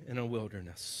wandering in a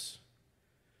wilderness.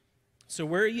 So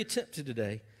where are you tempted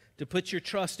today to put your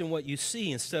trust in what you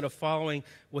see instead of following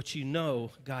what you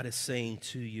know God is saying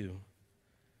to you?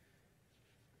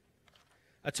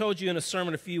 I told you in a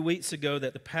sermon a few weeks ago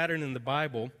that the pattern in the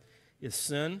Bible is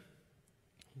sin,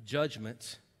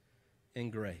 judgment,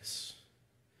 and grace.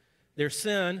 Their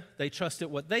sin, they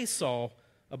trusted what they saw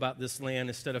about this land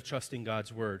instead of trusting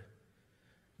God's word.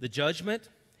 The judgment,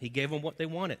 he gave them what they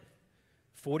wanted,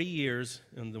 40 years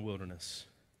in the wilderness.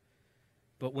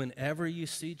 But whenever you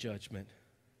see judgment,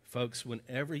 folks,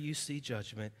 whenever you see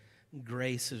judgment,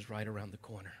 grace is right around the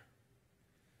corner.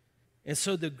 And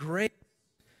so the grace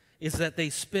is that they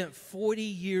spent 40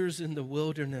 years in the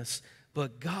wilderness,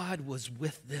 but God was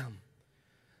with them.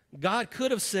 God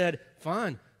could have said,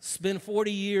 fine, spend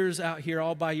 40 years out here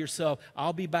all by yourself.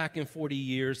 I'll be back in 40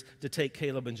 years to take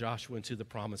Caleb and Joshua into the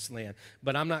promised land,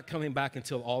 but I'm not coming back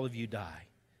until all of you die.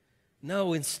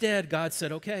 No, instead, God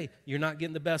said, okay, you're not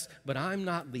getting the best, but I'm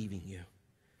not leaving you.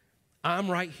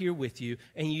 I'm right here with you.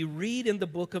 And you read in the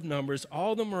book of Numbers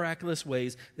all the miraculous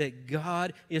ways that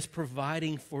God is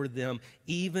providing for them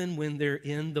even when they're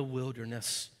in the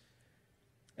wilderness.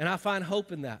 And I find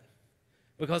hope in that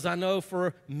because I know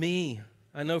for me,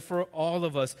 I know for all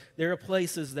of us, there are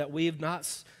places that we have not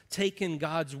taken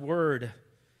God's word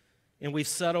and we've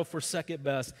settled for second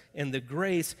best. And the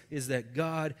grace is that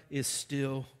God is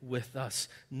still with us.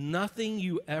 Nothing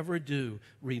you ever do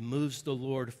removes the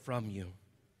Lord from you.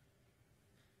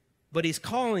 But he's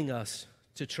calling us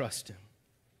to trust him.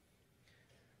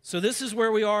 So this is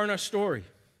where we are in our story.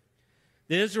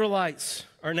 The Israelites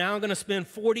are now going to spend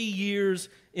 40 years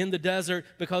in the desert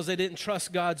because they didn't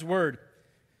trust God's word.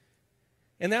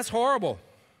 And that's horrible.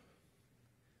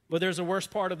 But there's a worse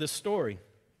part of this story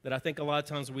that I think a lot of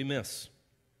times we miss.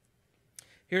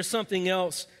 Here's something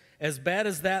else. As bad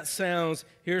as that sounds,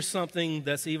 here's something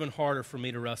that's even harder for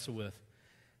me to wrestle with.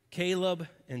 Caleb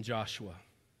and Joshua.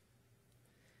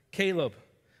 Caleb,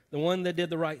 the one that did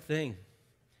the right thing.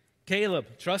 Caleb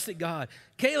trusted God.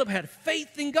 Caleb had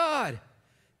faith in God.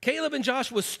 Caleb and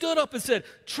Joshua stood up and said,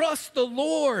 trust the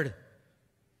Lord.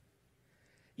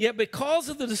 Yet because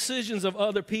of the decisions of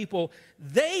other people,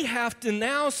 they have to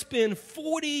now spend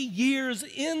 40 years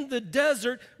in the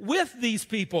desert with these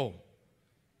people.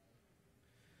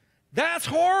 That's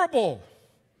horrible.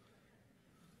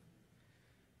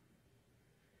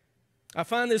 I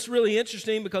find this really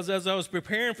interesting because as I was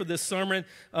preparing for this sermon,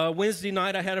 Wednesday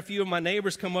night I had a few of my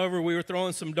neighbors come over. We were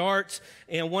throwing some darts,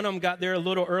 and one of them got there a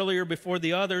little earlier before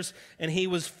the others, and he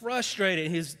was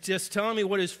frustrated. He's just telling me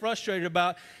what he's frustrated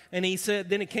about, and he said,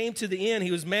 then it came to the end,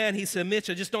 he was mad. He said, Mitch,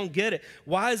 I just don't get it.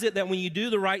 Why is it that when you do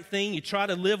the right thing, you try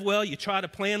to live well, you try to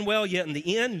plan well, yet in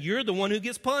the end, you're the one who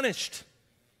gets punished?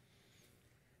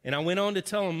 And I went on to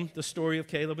tell him the story of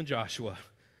Caleb and Joshua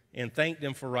and thanked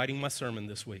them for writing my sermon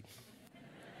this week.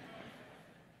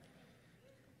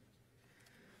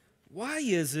 Why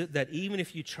is it that even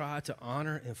if you try to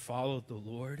honor and follow the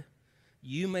Lord,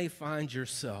 you may find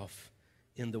yourself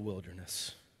in the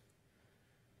wilderness?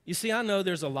 You see, I know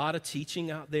there's a lot of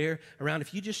teaching out there around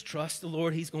if you just trust the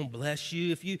Lord, he's going to bless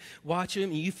you. If you watch him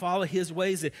and you follow his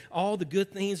ways, that all the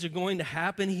good things are going to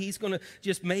happen. He's going to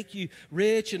just make you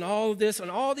rich and all of this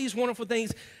and all these wonderful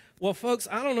things. Well, folks,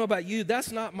 I don't know about you.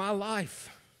 That's not my life.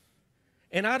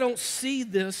 And I don't see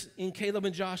this in Caleb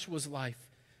and Joshua's life.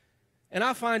 And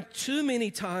I find too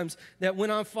many times that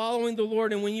when I'm following the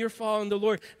Lord and when you're following the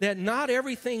Lord, that not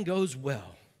everything goes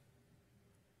well.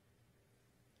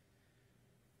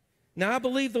 Now, I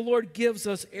believe the Lord gives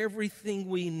us everything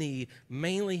we need.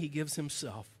 Mainly, he gives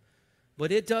himself.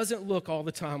 But it doesn't look all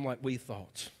the time like we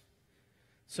thought.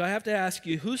 So I have to ask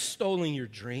you, who's stolen your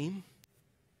dream?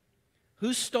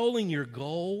 Who's stolen your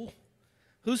goal?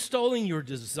 Who's stolen your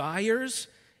desires?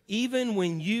 Even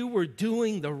when you were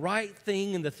doing the right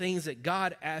thing and the things that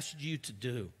God asked you to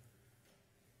do?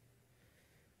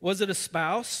 Was it a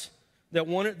spouse that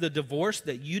wanted the divorce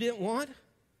that you didn't want?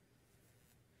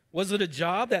 Was it a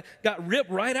job that got ripped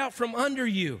right out from under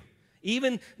you,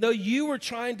 even though you were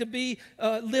trying to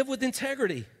live with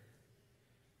integrity?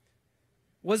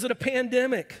 Was it a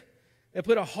pandemic that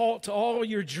put a halt to all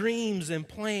your dreams and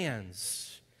plans?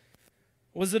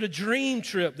 Was it a dream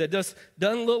trip that just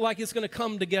doesn't look like it's going to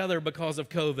come together because of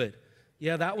COVID?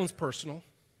 Yeah, that one's personal.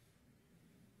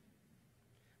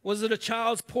 Was it a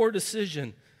child's poor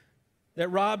decision that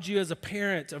robbed you as a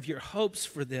parent of your hopes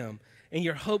for them and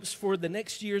your hopes for the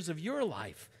next years of your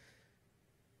life?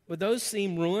 Would those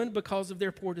seem ruined because of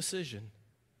their poor decision?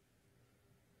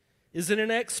 Is it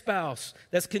an ex-spouse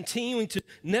that's continuing to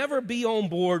never be on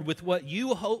board with what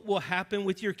you hope will happen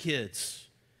with your kids?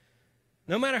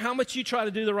 No matter how much you try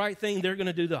to do the right thing, they're going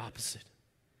to do the opposite.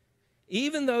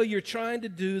 Even though you're trying to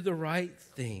do the right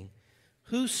thing,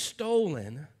 who's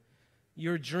stolen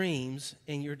your dreams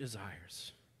and your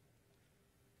desires?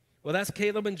 Well, that's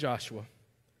Caleb and Joshua.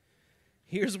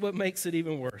 Here's what makes it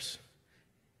even worse.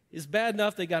 It's bad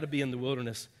enough they got to be in the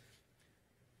wilderness.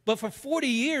 But for 40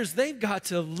 years, they've got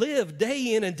to live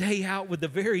day in and day out with the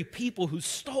very people who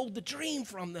stole the dream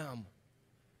from them.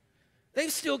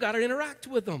 They've still got to interact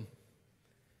with them.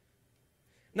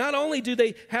 Not only do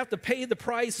they have to pay the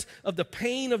price of the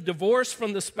pain of divorce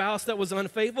from the spouse that was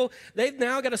unfaithful, they've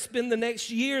now got to spend the next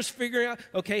years figuring out,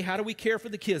 okay, how do we care for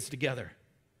the kids together?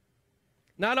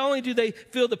 Not only do they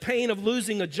feel the pain of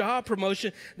losing a job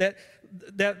promotion, that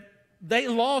they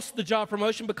lost the job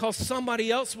promotion because somebody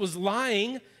else was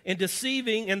lying and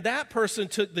deceiving, and that person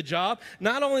took the job.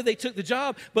 Not only they took the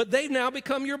job, but they've now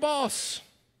become your boss.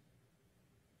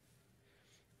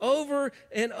 Over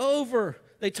and over,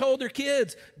 they told their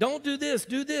kids, don't do this,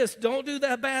 don't do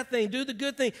that bad thing, do the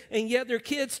good thing. And yet their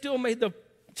kids still made the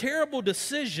terrible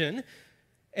decision.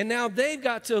 And now they've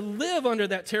got to live under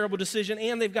that terrible decision,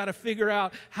 and they've got to figure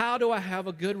out, how do I have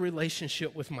a good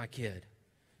relationship with my kid?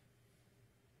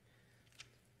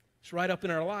 It's right up in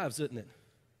our lives, isn't it?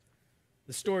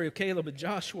 The story of Caleb and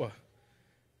Joshua.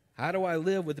 How do I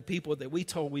live with the people that we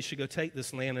told we should go take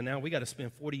this land, and now we got to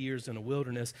spend 40 years in the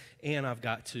wilderness, and I've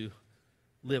got to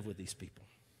live with these people?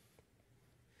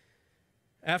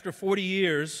 After 40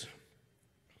 years,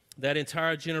 that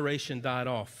entire generation died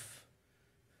off.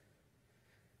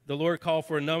 The Lord called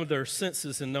for another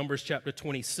census in Numbers chapter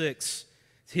 26.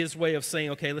 It's his way of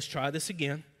saying, okay, let's try this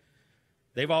again.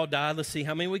 They've all died. Let's see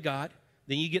how many we got.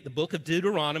 Then you get the book of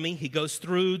Deuteronomy. He goes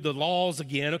through the laws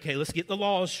again. Okay, let's get the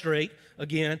laws straight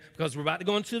again, because we're about to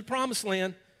go into the promised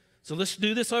land. So let's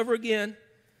do this over again.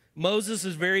 Moses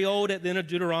is very old at the end of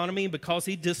Deuteronomy. Because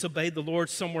he disobeyed the Lord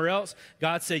somewhere else,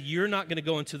 God said, you're not going to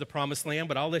go into the promised land,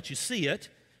 but I'll let you see it.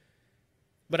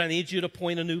 But I need you to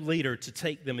appoint a new leader to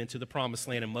take them into the promised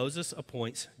land. And Moses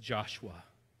appoints Joshua.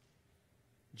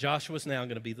 Joshua's now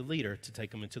going to be the leader to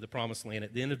take them into the promised land.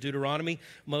 At the end of Deuteronomy,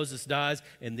 Moses dies,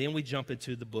 and then we jump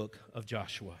into the book of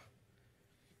Joshua.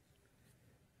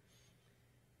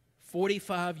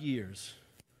 45 years.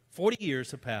 40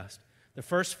 years have passed. The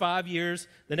first 5 years,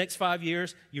 the next 5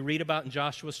 years, you read about in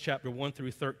Joshua's chapter 1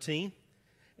 through 13,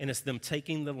 and it's them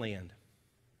taking the land.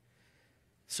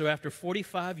 So after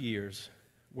 45 years,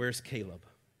 where's Caleb?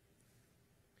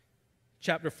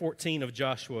 Chapter 14 of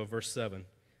Joshua, verse 7.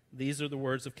 These are the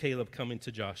words of Caleb coming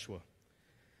to Joshua.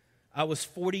 I was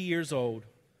 40 years old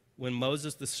when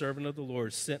Moses, the servant of the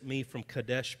Lord, sent me from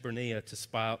Kadesh Barnea to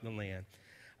spy out the land.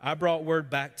 I brought word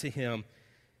back to him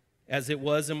as it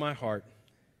was in my heart.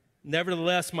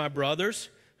 Nevertheless, my brothers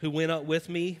who went up with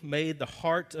me made the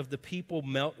heart of the people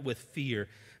melt with fear,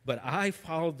 but I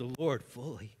followed the Lord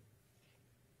fully.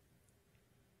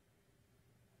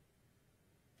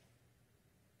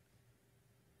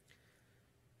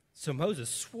 So Moses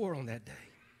swore on that day,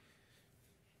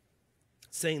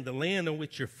 saying, the land on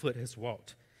which your foot has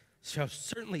walked shall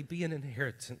certainly be an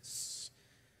inheritance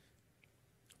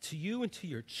to you and to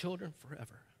your children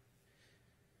forever,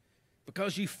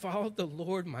 because you followed the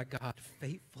Lord my God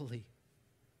faithfully.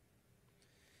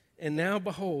 And now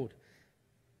behold,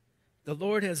 the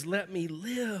Lord has let me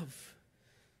live,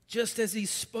 just as he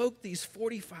spoke these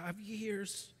 45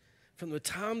 years. From the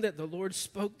time that the Lord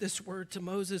spoke this word to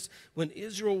Moses when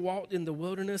Israel walked in the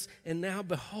wilderness, and now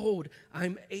behold,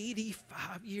 I'm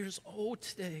 85 years old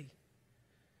today.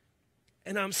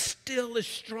 And I'm still as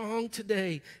strong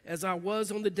today as I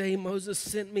was on the day Moses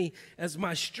sent me. As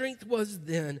my strength was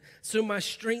then, so my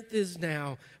strength is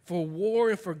now, for war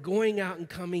and for going out and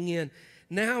coming in.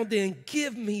 Now then,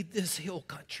 give me this hill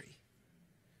country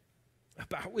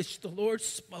about which the Lord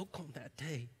spoke on that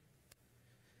day.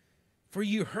 For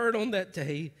you heard on that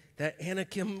day that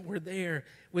Anakim were there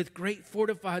with great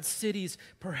fortified cities.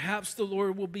 Perhaps the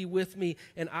Lord will be with me,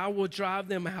 and I will drive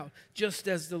them out, just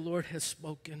as the Lord has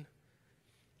spoken.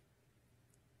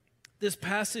 This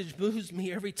passage moves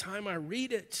me every time I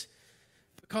read it,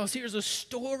 because here's a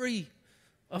story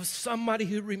of somebody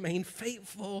who remained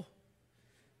faithful.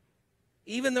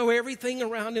 Even though everything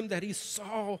around him that he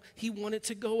saw, he wanted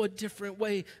to go a different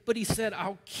way. But he said,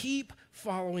 I'll keep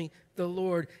following the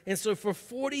Lord. And so for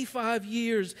 45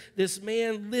 years, this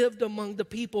man lived among the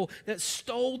people that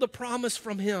stole the promise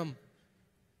from him.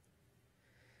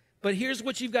 But here's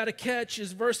what you've got to catch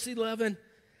is verse 11.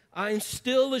 I am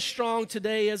still as strong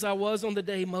today as I was on the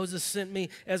day Moses sent me.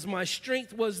 As my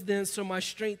strength was then, so my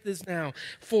strength is now.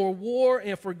 For war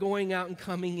and for going out and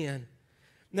coming in.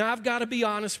 Now I've got to be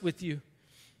honest with you.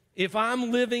 If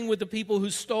I'm living with the people who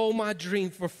stole my dream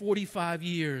for 45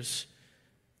 years,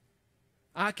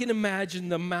 I can imagine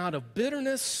the amount of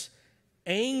bitterness,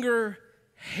 anger,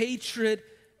 hatred,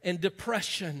 and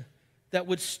depression that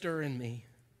would stir in me.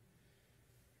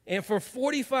 And for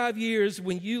 45 years,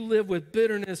 when you live with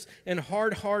bitterness and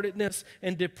hard-heartedness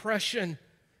and depression,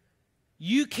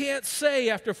 you can't say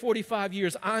after 45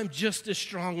 years, I'm just as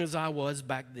strong as I was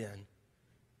back then.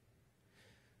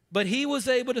 But he was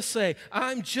able to say,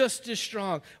 I'm just as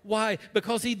strong. Why?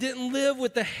 Because he didn't live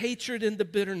with the hatred and the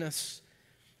bitterness.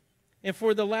 And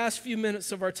for the last few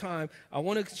minutes of our time, I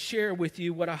want to share with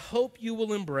you what I hope you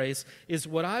will embrace is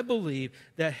what I believe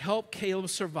that helped Caleb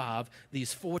survive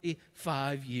these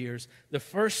 45 years. The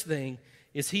first thing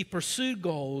is he pursued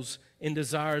goals and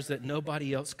desires that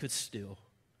nobody else could steal.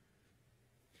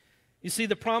 You see,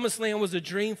 the promised land was a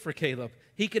dream for Caleb.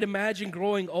 He could imagine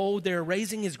growing old there,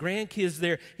 raising his grandkids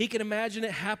there. He could imagine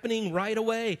it happening right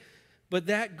away. But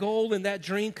that goal and that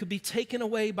dream could be taken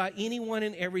away by anyone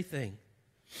and everything.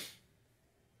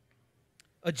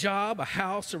 A job, a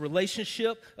house, a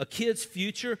relationship, a kid's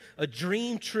future, a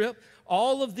dream trip.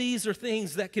 All of these are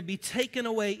things that could be taken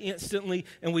away instantly,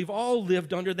 and we've all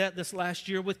lived under that this last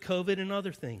year with COVID and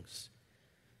other things.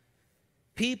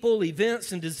 People,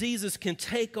 events, and diseases can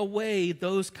take away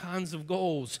those kinds of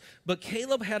goals. But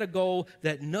Caleb had a goal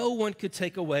that no one could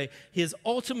take away. His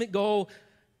ultimate goal,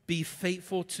 be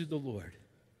faithful to the Lord.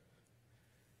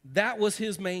 That was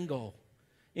his main goal.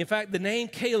 In fact, the name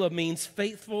Caleb means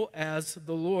faithful as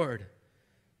the Lord.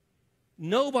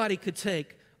 Nobody could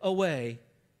take away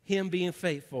him being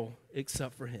faithful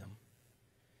except for him.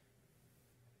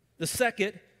 The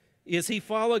second is he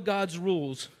followed God's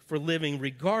rules for living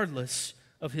regardless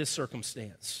of his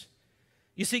circumstance.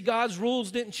 You see, God's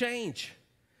rules didn't change.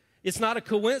 It's not a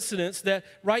coincidence that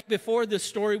right before this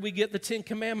story we get the 10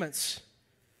 Commandments,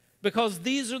 because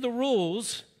these are the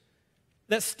rules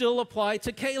that still apply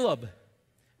to Caleb.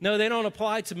 No, they don't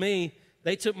apply to me.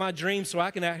 They took my dream so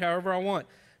I can act however I want.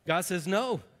 God says,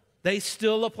 no, they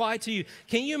still apply to you.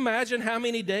 Can you imagine how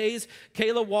many days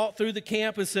Caleb walked through the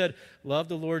camp and said, love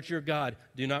the Lord your God,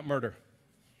 do not murder.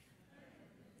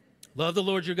 Love the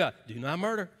Lord your God, do not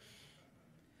murder.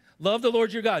 Love the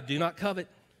Lord your God, do not covet.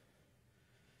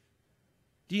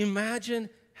 Do you imagine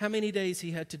how many days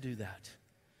he had to do that?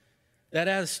 That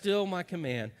is still my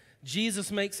command.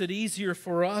 Jesus makes it easier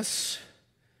for us.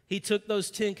 He took those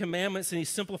 10 commandments and he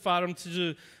simplified them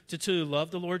to two.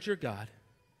 Love the Lord your God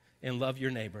and love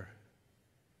your neighbor.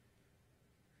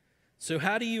 So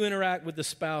how do you interact with the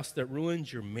spouse that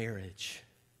ruins your marriage?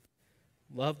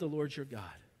 Love the Lord your God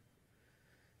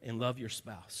and love your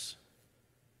spouse.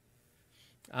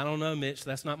 I don't know, Mitch,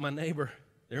 that's not my neighbor.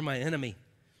 They're my enemy.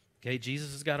 Okay,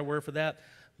 Jesus has got a word for that.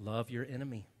 Love your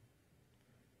enemy.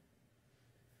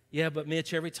 Yeah, but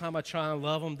Mitch, every time I try and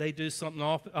love them, they do something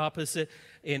opposite,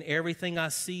 and everything I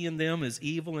see in them is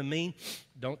evil and mean.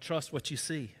 Don't trust what you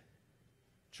see.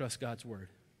 Trust God's word.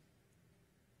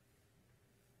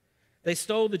 They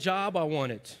stole the job I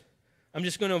wanted. I'm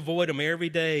just going to avoid them every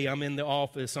day I'm in the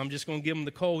office. I'm just going to give them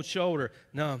the cold shoulder.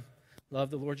 No, love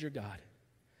the Lord your God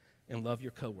and love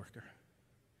your coworker.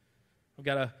 I've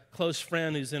got a close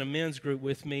friend who's in a men's group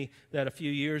with me that a few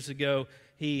years ago,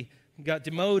 he got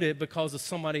demoted because of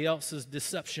somebody else's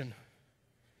deception.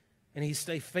 And he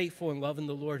stayed faithful in loving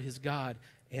the Lord his God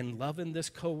and loving this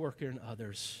coworker and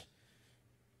others.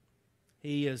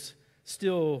 He is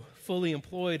still fully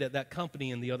employed at that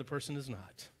company and the other person is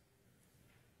not.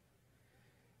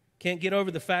 Can't get over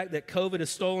the fact that COVID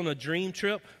has stolen a dream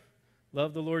trip?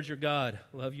 Love the Lord your God.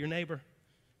 Love your neighbor.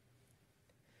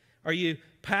 Are you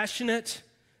passionate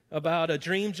about a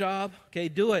dream job? Okay,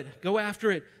 do it. Go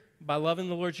after it by loving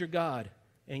the Lord your God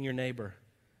and your neighbor.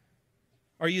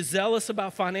 Are you zealous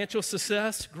about financial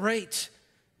success? Great.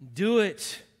 Do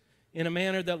it in a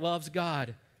manner that loves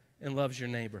God and loves your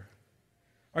neighbor.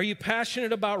 Are you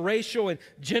passionate about racial and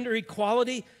gender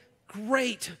equality?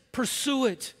 Great. Pursue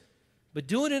it. But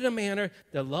do it in a manner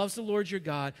that loves the Lord your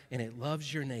God and it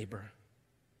loves your neighbor.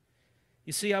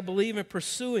 You see, I believe in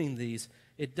pursuing these.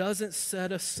 It doesn't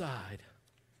set aside.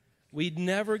 We'd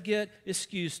never get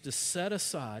excuse to set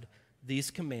aside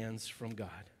these commands from God.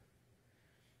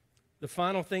 The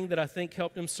final thing that I think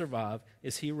helped him survive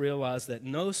is he realized that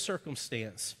no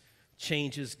circumstance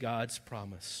changes God's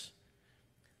promise.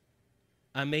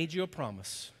 I made you a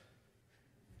promise.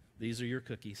 These are your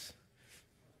cookies.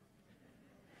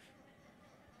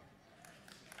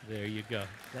 There you go.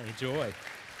 Enjoy.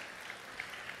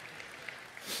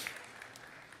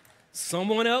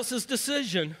 Someone else's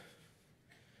decision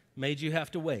made you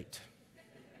have to wait.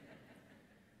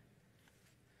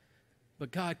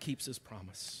 But God keeps his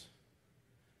promise.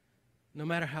 No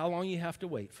matter how long you have to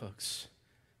wait, folks,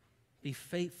 be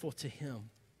faithful to him.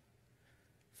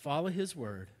 Follow his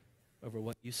word over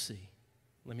what you see.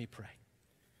 Let me pray.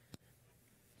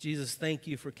 Jesus, thank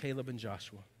you for Caleb and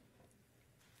Joshua.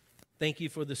 Thank you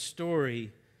for the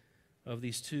story of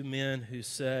these two men who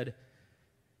said,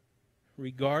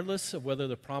 regardless of whether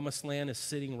the promised land is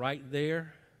sitting right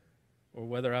there or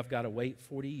whether I've got to wait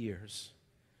 40 years,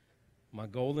 My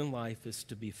goal in life is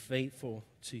to be faithful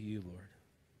to you, Lord.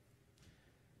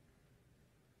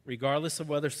 Regardless of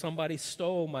whether somebody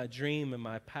stole my dream and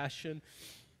my passion,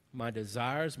 my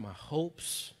desires, my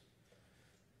hopes,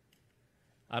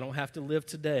 I don't have to live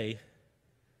today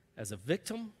as a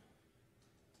victim,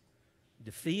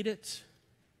 defeated,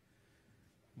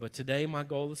 but today my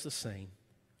goal is the same.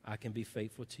 I can be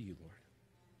faithful to you, Lord.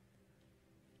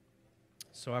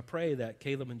 So I pray that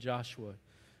Caleb and Joshua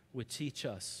would teach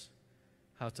us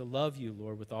how to love you,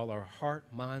 Lord, with all our heart,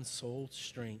 mind, soul,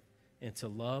 strength, and to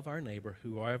love our neighbor,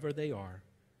 whoever they are,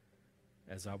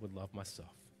 as I would love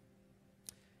myself.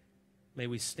 May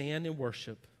we stand and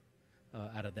worship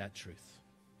out of that truth.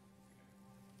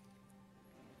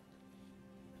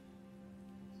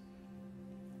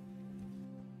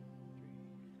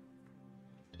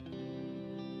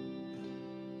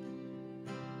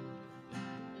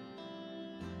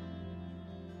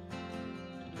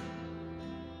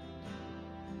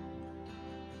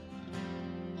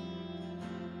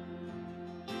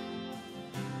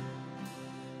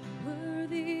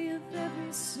 Worthy of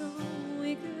every song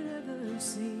we could ever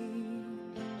sing,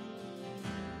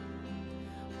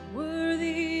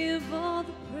 worthy of all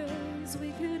the praise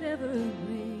we could ever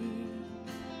bring,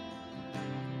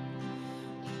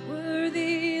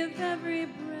 worthy of every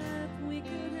breath we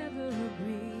could ever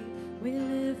breathe. We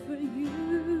live for you.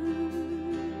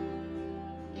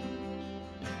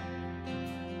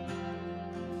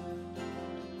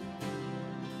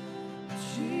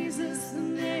 Jesus, the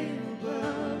name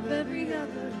above every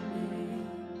other name.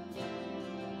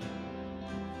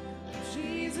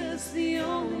 Jesus, the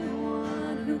only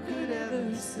one who could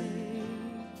ever save.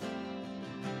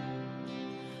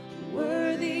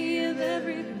 Worthy of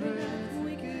every breath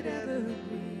we could ever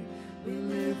breathe. We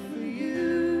live for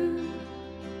you.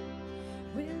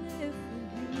 We live for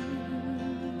you.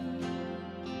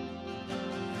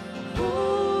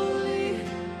 Holy,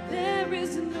 there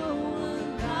is no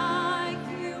one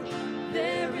like you.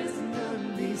 There is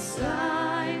none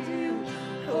beside you.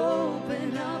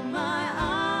 Open up my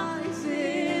eyes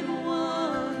in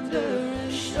wonder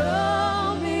and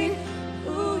show me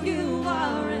who you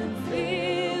are and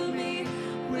fill me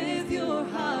with your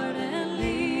heart and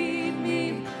lead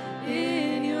me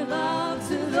in your love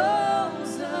to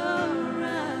those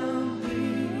around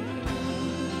me.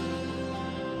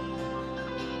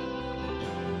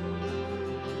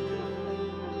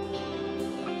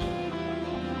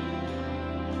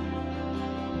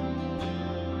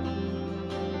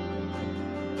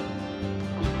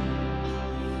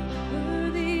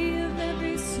 Worthy of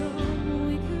every song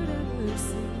we could ever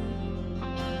sing,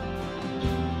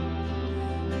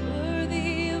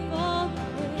 worthy of all the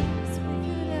praise we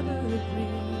could ever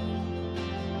bring,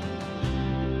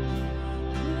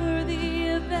 worthy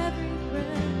of every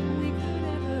breath we could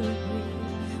ever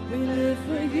breathe. We live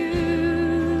for you.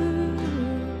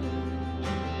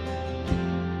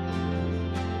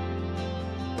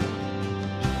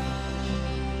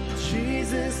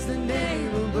 Jesus, the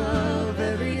name above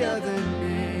every other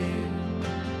name.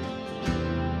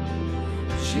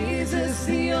 Jesus,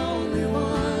 the only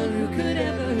one who could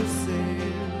ever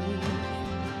save.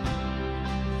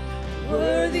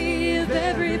 Worthy of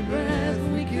every breath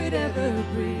we could ever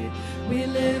breathe. We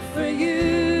live for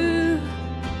you.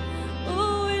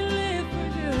 Oh, we live for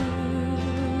you.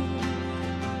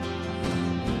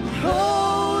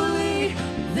 Holy,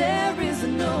 there is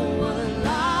no one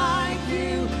like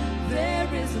you.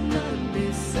 There is none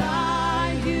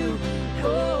beside you.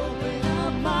 Open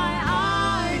up my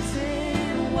eyes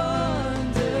in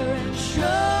wonder and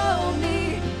show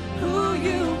me who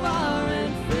you are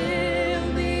and fill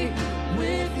me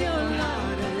with your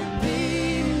love and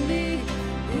lead me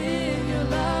in your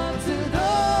love to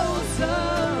those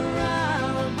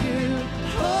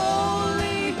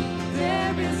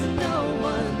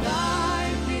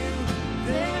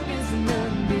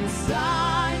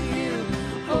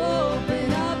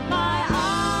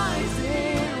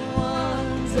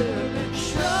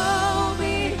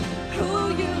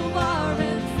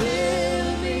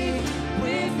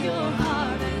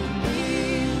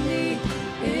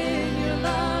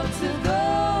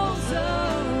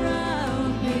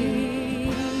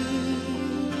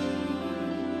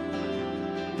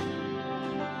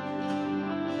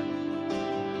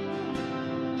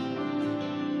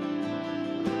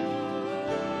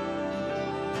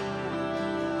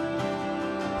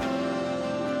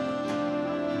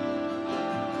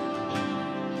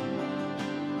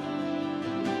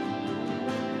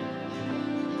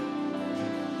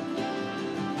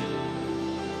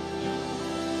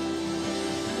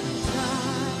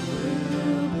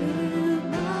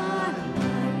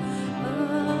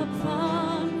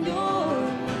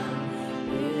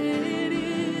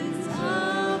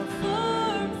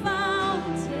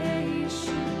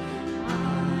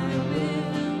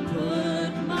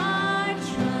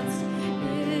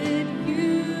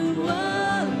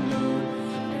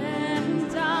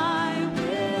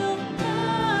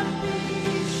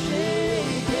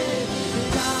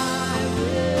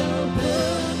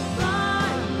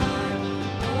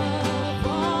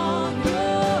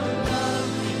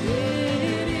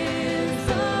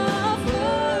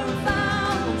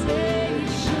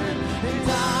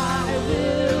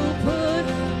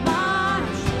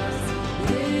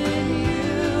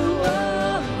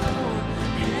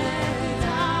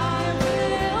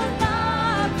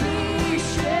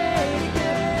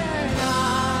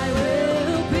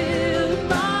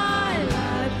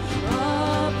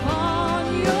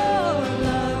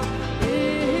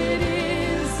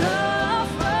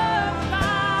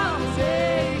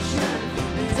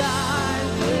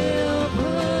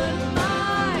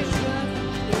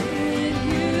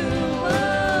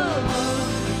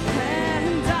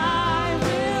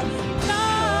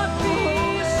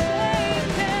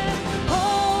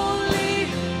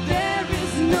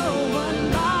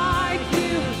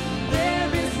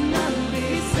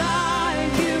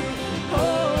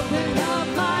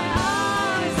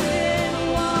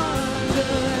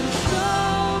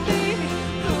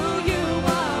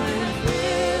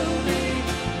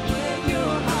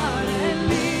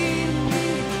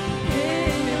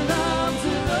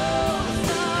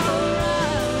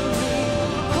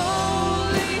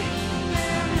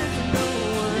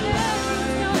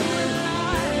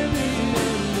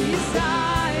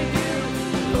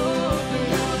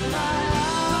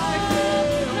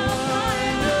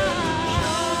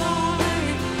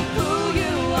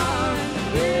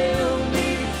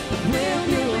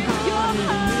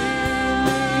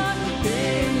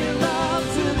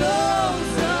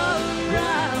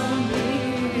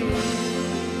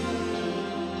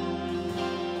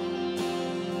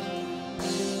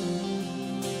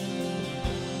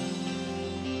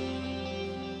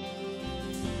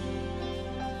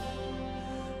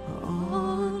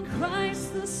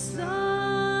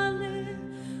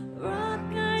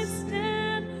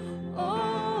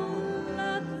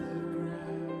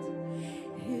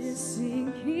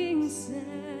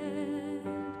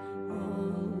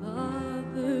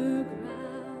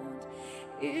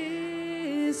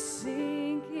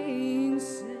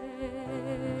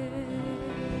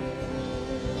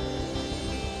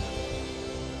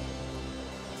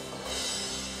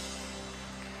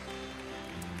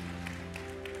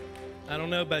I don't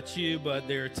know about you, but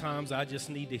there are times I just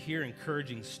need to hear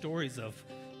encouraging stories of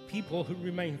people who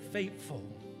remain faithful,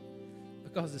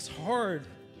 because it's hard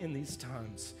in these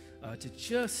times to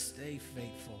just stay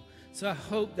faithful. So I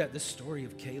hope that the story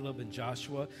of Caleb and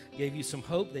Joshua gave you some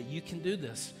hope that you can do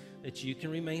this, that you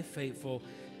can remain faithful,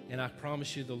 and I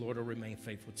promise you the Lord will remain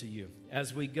faithful to you.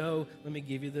 As we go, let me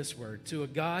give you this word. To a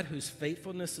God whose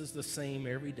faithfulness is the same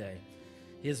every day,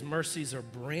 His mercies are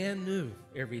brand new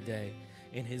every day,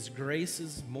 and His grace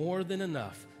is more than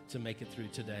enough to make it through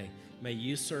today. May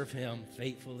you serve Him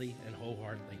faithfully and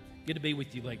wholeheartedly. Good to be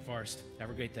with you, Lake Forest. Have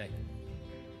a great day.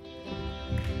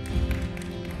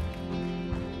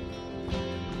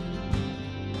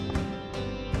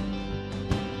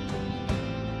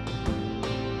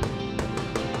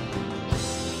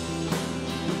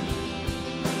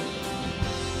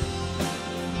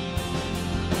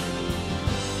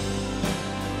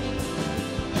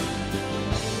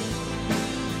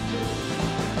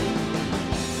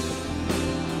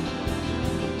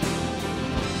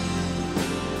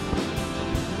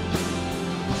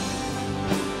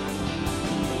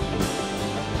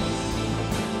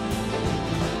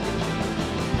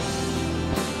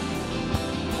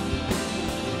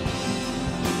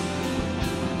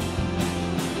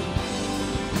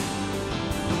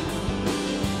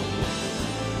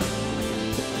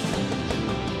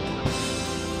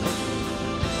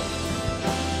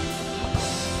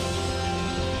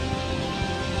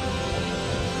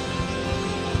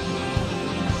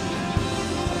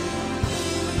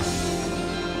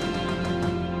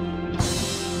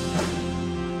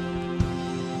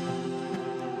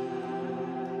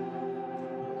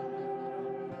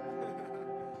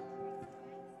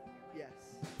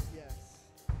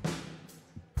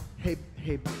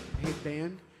 Hey,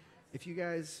 band, if you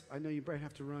guys, I know you might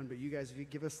have to run, but you guys, if you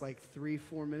give us like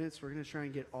 3-4 minutes, we're going to try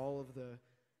and get all of the